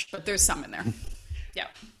fish, but there's some in there. Yeah.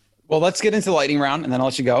 Well, let's get into the lightning round and then I'll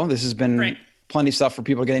let you go. This has been Great. plenty of stuff for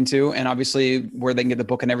people to get into, and obviously where they can get the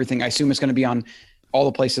book and everything. I assume it's going to be on all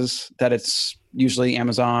the places that it's usually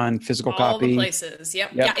Amazon, physical copy. All the places.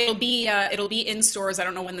 Yep. Yeah, it'll be in stores. I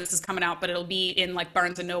don't know when this is coming out, but it'll be in like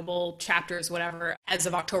Barnes and Noble, Chapters, whatever, as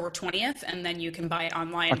of October 20th, and then you can buy it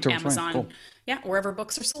online, October 20th. Amazon. Cool. Yeah, wherever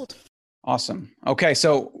books are sold. Awesome. Okay,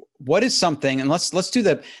 so what is something, and let's do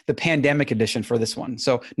the pandemic edition for this one.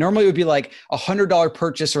 So normally it would be like $100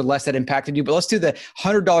 purchase or less that impacted you, but let's do the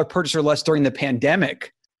 $100 purchase or less during the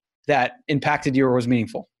pandemic that impacted you or was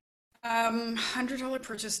meaningful. $100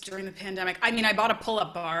 purchase during the pandemic. I mean, I bought a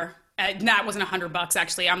pull-up bar. That wasn't $100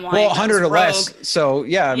 actually. I'm lying. Well, 100 or less. So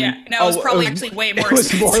yeah. No, it was probably actually way more. It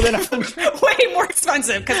was more than 100. Way more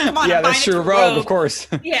expensive. Because come on, yeah, I'm that's true. Rogue, of course.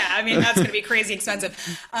 Yeah, I mean that's going to be crazy expensive.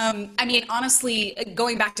 I mean, honestly,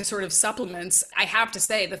 going back to sort of supplements, I have to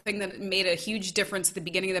say the thing that made a huge difference at the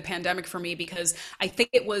beginning of the pandemic for me, because I think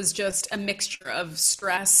it was just a mixture of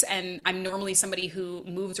stress, and I'm normally somebody who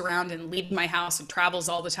moves around and leaves my house and travels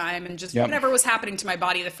all the time, and just whatever was happening to my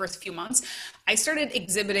body the first few months, I started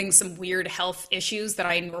exhibiting some weird health issues that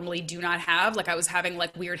I normally do not have. Like I was having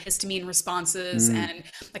like weird histamine responses and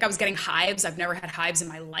like I was getting hives. I've never had hives in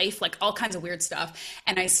my life, like all kinds of weird stuff.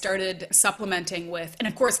 And I started supplementing with, and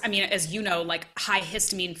of course, I mean, as you know, like high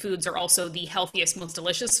histamine foods are also the healthiest, most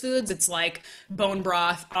delicious foods. It's like bone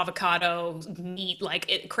broth, avocado, meat,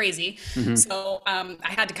 like crazy. So I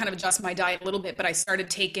had to kind of adjust my diet a little bit, but I started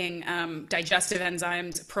taking digestive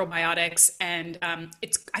enzymes, probiotics, and I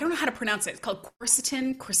don't know how to pronounce it. It's called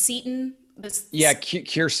quercetin. Quercetin,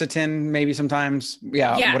 maybe sometimes.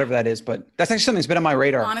 Yeah, whatever that is. But that's actually something that's been on my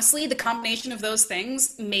radar. Honestly, the combination of those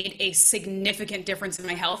things made a significant difference in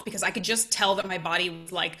my health, because I could just tell that my body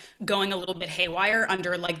was like going a little bit haywire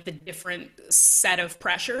under like the different set of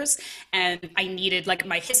pressures. And I needed like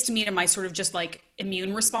my histamine and my sort of just like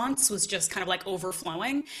immune response was just kind of like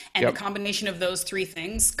overflowing. And the combination of those three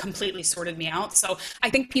things completely sorted me out. So I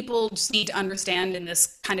think people just need to understand in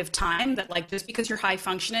this kind of time that like just because you're high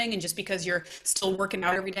functioning and just because you're still working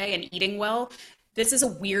out every day and eating well, this is a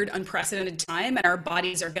weird, unprecedented time, and our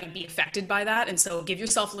bodies are going to be affected by that. And so give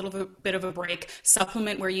yourself a little bit of a break,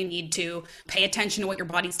 supplement where you need to, pay attention to what your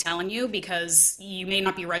body's telling you, because you may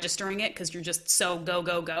not be registering it because you're just so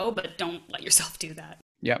go, but don't let yourself do that.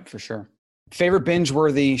 Yeah, for sure. Favorite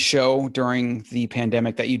binge-worthy show during the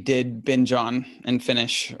pandemic that you did binge on and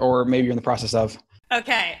finish, or maybe you're in the process of?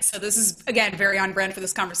 Okay, so this is, again, very on brand for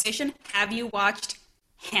this conversation. Have you watched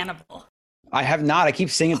Hannibal? I have not. I keep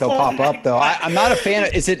seeing it though pop up though. I'm not a fan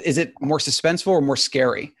of, is it more suspenseful or more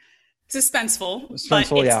scary? Suspenseful,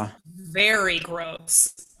 but it's very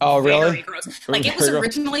gross. Oh, really? Very gross. Like it was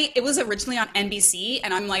originally on NBC,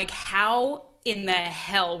 and I'm like, how in the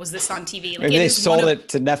hell was this on TV? Like, maybe they sold it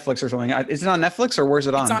to Netflix or something. Is it on Netflix or where's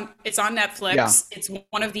it on? It's on Netflix. Yeah. It's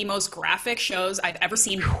one of the most graphic shows I've ever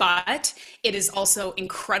seen, but it is also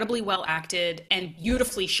incredibly well acted and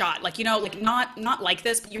beautifully shot. Like, you know, like not like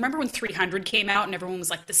this, but you remember when 300 came out and everyone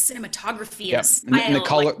was like, the cinematography and style, and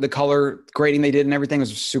the color grading they did and everything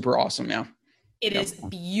was super awesome. Yeah. It is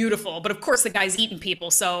beautiful. But of course the guy's eating people.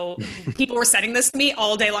 So people were sending this to me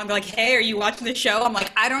all day long. They're like, hey, are you watching the show? I'm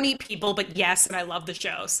like, I don't eat people, but yes. And I love the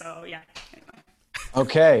show. So yeah. Anyway.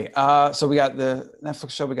 Okay. So we got the Netflix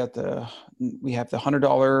show. We have the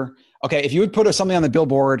 $100. Okay. If you would put something on the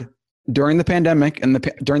billboard during the pandemic and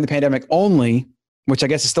during the pandemic only, which I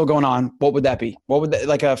guess is still going on, what would that be? What would that,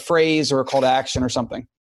 like a phrase or a call to action or something?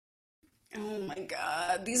 Oh my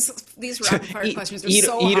God. These rapid fire questions are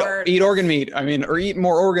so hard. Eat organ meat. I mean, or eat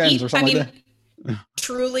more organs or something like that.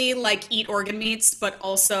 Truly like eat organ meats, but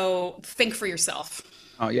also think for yourself.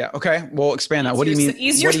 Oh yeah. Okay. Well, expand that. What do you mean?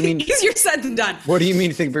 Easier said than done. What do you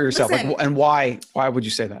mean to think for yourself? Listen, and why would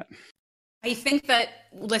you say that? I think that,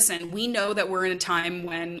 listen, we know that we're in a time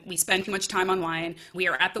when we spend too much time online. We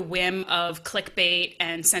are at the whim of clickbait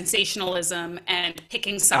and sensationalism and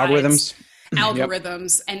picking sides.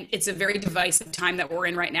 Algorithms. And it's a very divisive time that we're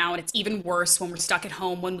in right now. And it's even worse when we're stuck at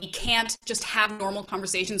home, when we can't just have normal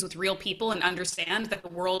conversations with real people and understand that the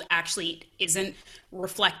world actually isn't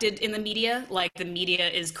reflected in the media, like the media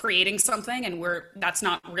is creating something and that's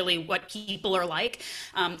not really what people are like.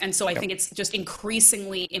 And so I think it's just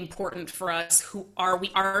increasingly important for us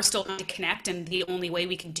we are still going to connect, and the only way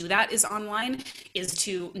we can do that is online, is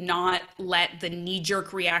to not let the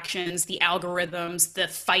knee-jerk reactions, the algorithms, the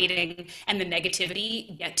fighting, and the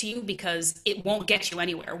negativity get to you, because it won't get you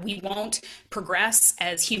anywhere. We won't progress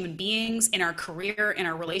as human beings in our career, in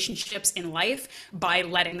our relationships, in life, by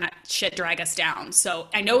letting that shit drag us down. So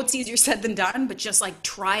I know it's easier said than done, but just like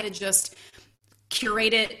try to just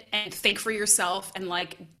curate it and think for yourself, and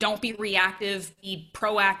like don't be reactive, be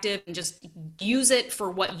proactive, and just use it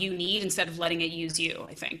for what you need instead of letting it use you,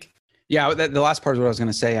 I think. Yeah, the last part is what I was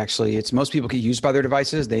going to say, actually. It's most people get used by their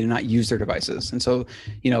devices. They do not use their devices. And so,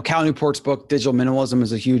 Cal Newport's book, Digital Minimalism,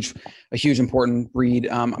 is a huge important read.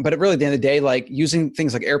 But really, at the end of the day, like using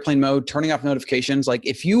things like airplane mode, turning off notifications, like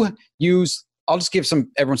if you use, I'll just give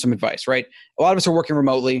everyone some advice, right? A lot of us are working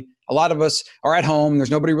remotely. A lot of us are at home.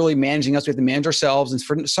 There's nobody really managing us. We have to manage ourselves. And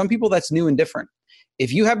for some people, that's new and different.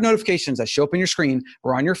 If you have notifications that show up on your screen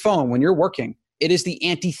or on your phone when you're working, it is the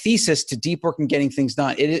antithesis to deep work and getting things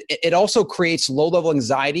done. It also creates low-level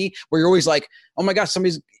anxiety where you're always like, oh my gosh,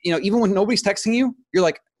 somebody's, even when nobody's texting you, you're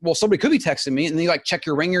like, well, somebody could be texting me. And then you like check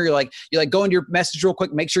your ringer. You're like go into your message real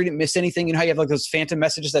quick, make sure you didn't miss anything. You know how you have like those phantom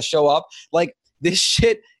messages that show up? Like this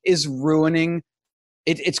shit is ruining,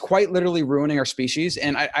 it's quite literally ruining our species.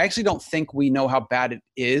 And I actually don't think we know how bad it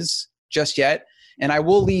is just yet. And I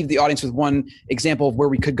will leave the audience with one example of where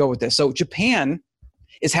we could go with this. So Japan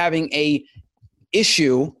is having a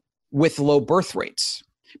issue with low birth rates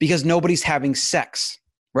because nobody's having sex,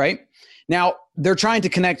 right? Now, they're trying to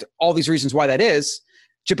connect all these reasons why that is.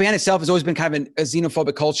 Japan itself has always been kind of a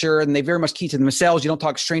xenophobic culture, and they very much key to themselves. You don't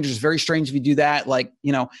talk to strangers. It's very strange if you do that. Like,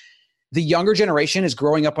 the younger generation is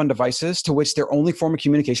growing up on devices to which their only form of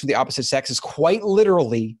communication with the opposite sex is quite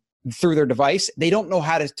literally through their device. They don't know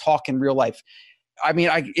how to talk in real life. I mean,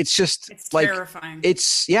 it's like terrifying.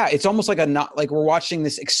 It's almost like like we're watching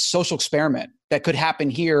this social experiment that could happen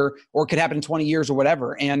here or could happen in 20 years or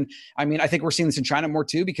whatever. And I mean, I think we're seeing this in China more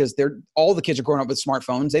too, because all the kids are growing up with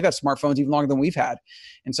smartphones. They've had smartphones even longer than we've had.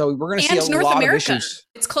 And so we're going to see a North lot America, of issues.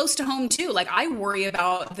 It's close to home too. Like I worry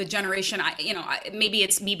about the generation, maybe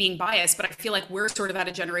it's me being biased, but I feel like we're sort of at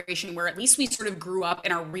a generation where at least we sort of grew up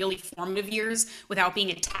in our really formative years without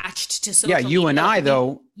being attached to social media. Yeah, you and I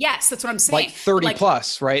though. Yes, that's what I'm saying. Like 30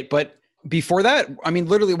 plus, right? But before that, I mean,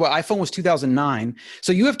 literally iPhone was 2009.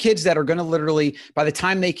 So you have kids that are going to literally, by the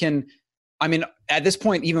time they can, I mean, at this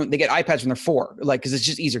point, even they get iPads when they're 4, like, cause it's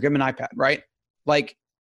just easier. Give them an iPad, right? Like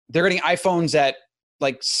they're getting iPhones at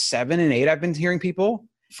like 7 and 8. I've been hearing people.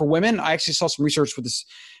 For women, I actually saw some research with this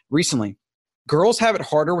recently. Girls have it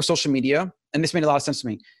harder with social media. And this made a lot of sense to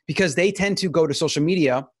me because they tend to go to social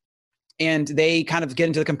media and they kind of get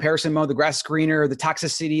into the comparison mode, the grass is greener, the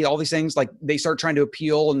toxicity, all these things. Like they start trying to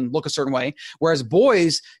appeal and look a certain way. Whereas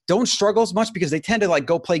boys don't struggle as much because they tend to like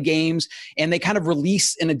go play games and they kind of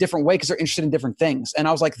release in a different way because they're interested in different things. And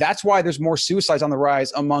I was like, that's why there's more suicides on the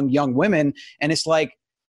rise among young women. And it's like,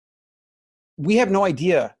 we have no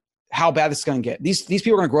idea how bad this is going to get. These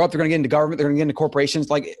people are going to grow up. They're going to get into government. They're going to get into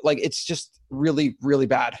corporations. Like it's just really, really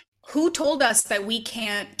bad. Who told us that we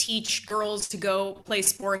can't teach girls to go play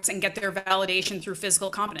sports and get their validation through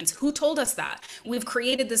physical competence? Who told us that? We've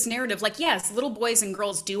created this narrative like, yes, little boys and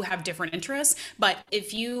girls do have different interests, but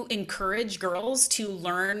if you encourage girls to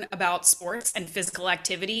learn about sports and physical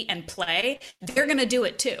activity and play, they're going to do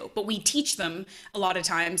it too. But we teach them a lot of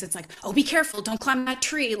times. It's like, oh, be careful. Don't climb that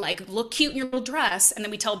tree. Like, look cute in your little dress. And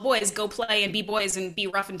then we tell boys, go play and be boys and be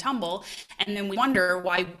rough and tumble. And then we wonder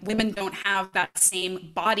why women don't have that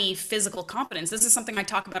same body physical competence. This is something I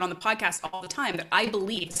talk about on the podcast all the time, that I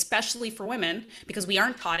believe, especially for women, because we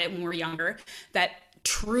aren't taught it when we're younger, that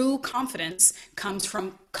true confidence comes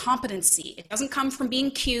from competency. It doesn't come from being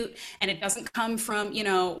cute, and it doesn't come from,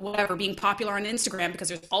 whatever, being popular on Instagram, because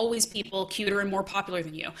there's always people cuter and more popular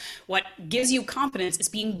than you. What gives you confidence is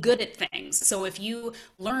being good at things. So if you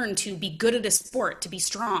learn to be good at a sport, to be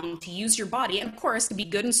strong, to use your body, and of course, to be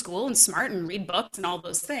good in school and smart and read books and all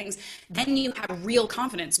those things, then you have real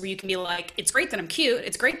confidence where you can be like, it's great that I'm cute.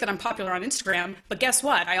 It's great that I'm popular on Instagram, but guess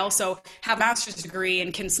what? I also have a master's degree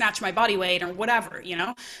and can snatch my body weight or whatever,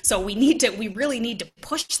 So we really need to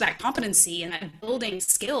push that competency and that building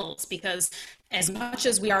skills, because as much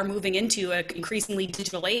as we are moving into an increasingly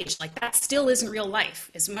digital age, like that still isn't real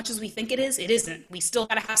life. As much as we think it is, it isn't. We still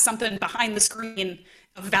got to have something behind the screen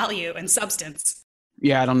of value and substance.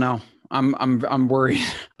 Yeah, I don't know. I'm worried.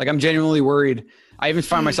 Like I'm genuinely worried. I even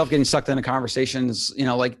find myself getting sucked into conversations,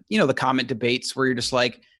 the comment debates where you're just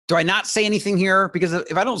like, Do I not say anything here? Because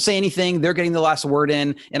if I don't say anything, they're getting the last word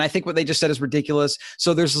in. And I think what they just said is ridiculous.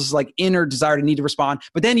 So there's this like inner desire to need to respond.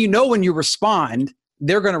 But then, when you respond,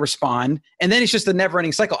 they're going to respond. And then it's just a never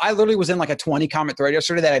ending cycle. I literally was in like a 20 comment thread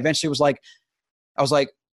yesterday that I eventually was like,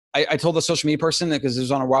 I told the social media person, because it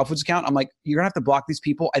was on a Wild Foods account, I'm like, you're going to have to block these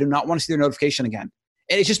people. I do not want to see their notification again.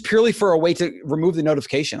 And it's just purely for a way to remove the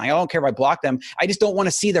notification. I don't care if I block them. I just don't want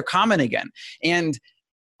to see their comment again. And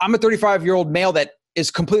I'm a 35-year-old male that is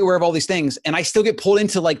completely aware of all these things. And I still get pulled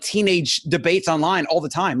into like teenage debates online all the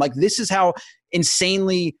time. Like, this is how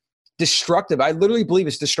insanely destructive, I literally believe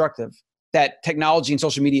it's destructive, that technology and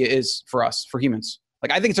social media is for us, for humans.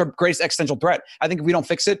 Like, I think it's our greatest existential threat. I think if we don't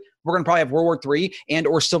fix it, we're going to probably have World War III and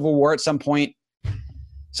or Civil War at some point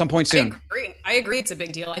soon. I agree. It's a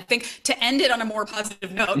big deal. I think, to end it on a more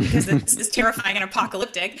positive note, because this is terrifying and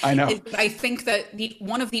apocalyptic, I know. I think that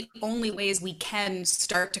one of the only ways we can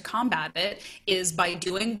start to combat it is by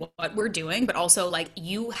doing what we're doing, but also like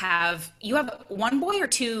you have one boy or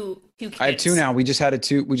two kids? I have two now. We just had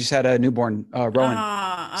a newborn,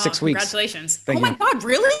 Rowan, 6 weeks. Congratulations. Thank you. My God,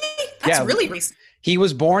 really? That's really recent. He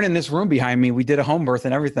was born in this room behind me. We did a home birth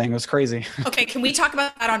and everything. It was crazy. Okay, can we talk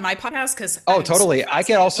about that on my podcast? Because totally. I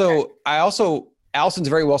could also. Okay. Allison's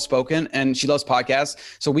very well spoken and she loves podcasts,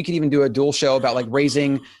 so we could even do a dual show about like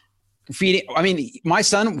feeding. I mean, my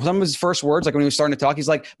son, some of his first words, like when he was starting to talk, he's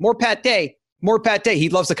like, more pate. More pate. He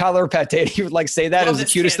loves the color of pate. He would like say that. It was the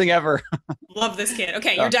cutest thing ever. Love this kid.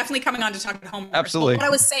 Okay, you're definitely coming on to talk about home. Absolutely. What I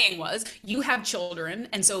was saying was, you have children,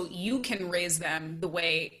 and so you can raise them the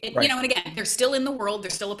way, right. And again, they're still in the world.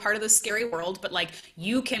 They're still a part of this scary world, but like,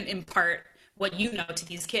 you can impart what you know to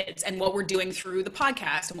these kids, and what we're doing through the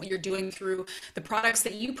podcast, and what you're doing through the products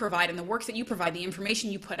that you provide and the work that you provide, the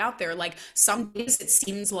information you put out there. Like, some days it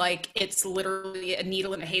seems like it's literally a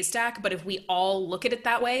needle in a haystack, but if we all look at it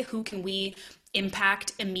that way, who can we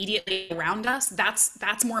impact immediately around us?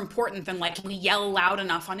 That's more important than like, we yell loud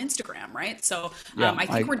enough on Instagram, right? So I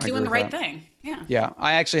think we're doing the right thing. Yeah.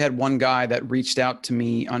 I actually had one guy that reached out to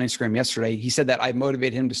me on Instagram yesterday. He said that I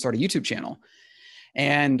motivated him to start a YouTube channel.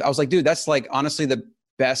 And I was like, dude, that's like honestly the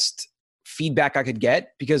best feedback I could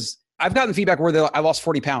get, because I've gotten feedback where I lost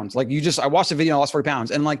 40 pounds. Like, I watched the video and I lost 40 pounds.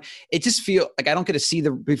 And like, it just feel like I don't get to see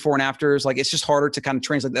the before and afters. Like, it's just harder to kind of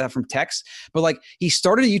translate that from text. But like, he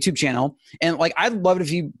started a YouTube channel, and like, I'd love it if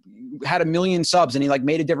he had 1 million subs and he like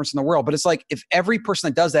made a difference in the world. But it's like, if every person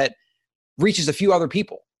that does that reaches a few other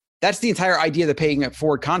people, that's the entire idea of the paying it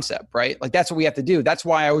forward concept, right? Like, that's what we have to do. That's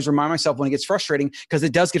why I always remind myself when it gets frustrating, because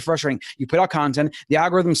it does get frustrating. You put out content, the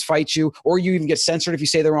algorithms fight you, or you even get censored if you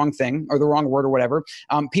say the wrong thing or the wrong word or whatever.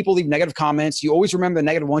 People leave negative comments. You always remember the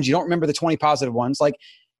negative ones. You don't remember the 20 positive ones. Like,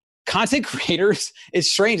 content creators,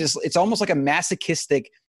 it's strange. It's almost like a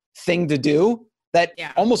masochistic thing to do that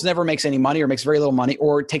almost never makes any money, or makes very little money,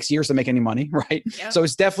 or it takes years to make any money, right? Yep. So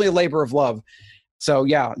it's definitely a labor of love. So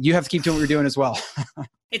yeah, you have to keep doing what you're doing as well.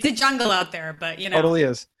 It's a jungle out there, but Totally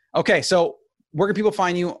is. Okay, so where can people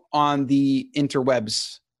find you on the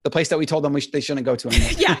interwebs? The place that we told them they shouldn't go to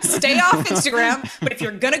anymore. Yeah, stay off Instagram. But if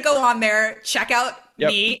you're going to go on there, check out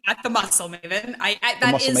me at the Muscle Maven.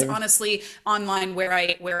 That is honestly online where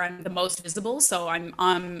I'm the most visible. So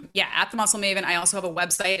I'm at the Muscle Maven. I also have a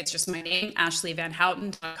website. It's just my name,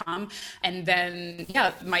 ashleighvanhouten.com. And then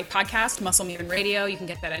my podcast, Muscle Maven Radio. You can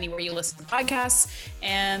get that anywhere you listen to podcasts.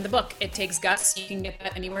 And the book, It Takes Guts. You can get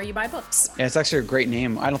that anywhere you buy books. Yeah, it's actually a great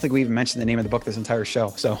name. I don't think we even mentioned the name of the book this entire show.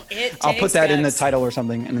 So I'll put that in the title or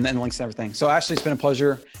something, and then links to everything. So Ashleigh, it's been a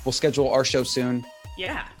pleasure. We'll schedule our show soon.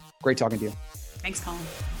 Yeah. Great talking to you. Thanks, Colin.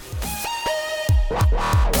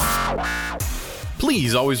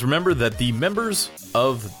 Please always remember that the members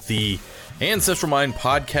of the Ancestral Mind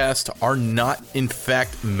podcast are not, in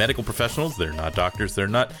fact, medical professionals. They're not doctors. They're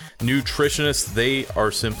not nutritionists. They are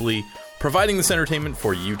simply providing this entertainment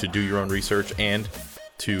for you to do your own research and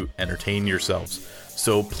to entertain yourselves.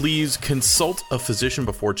 So please consult a physician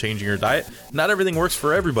before changing your diet. Not everything works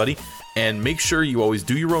for everybody. And make sure you always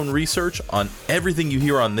do your own research on everything you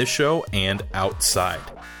hear on this show and outside.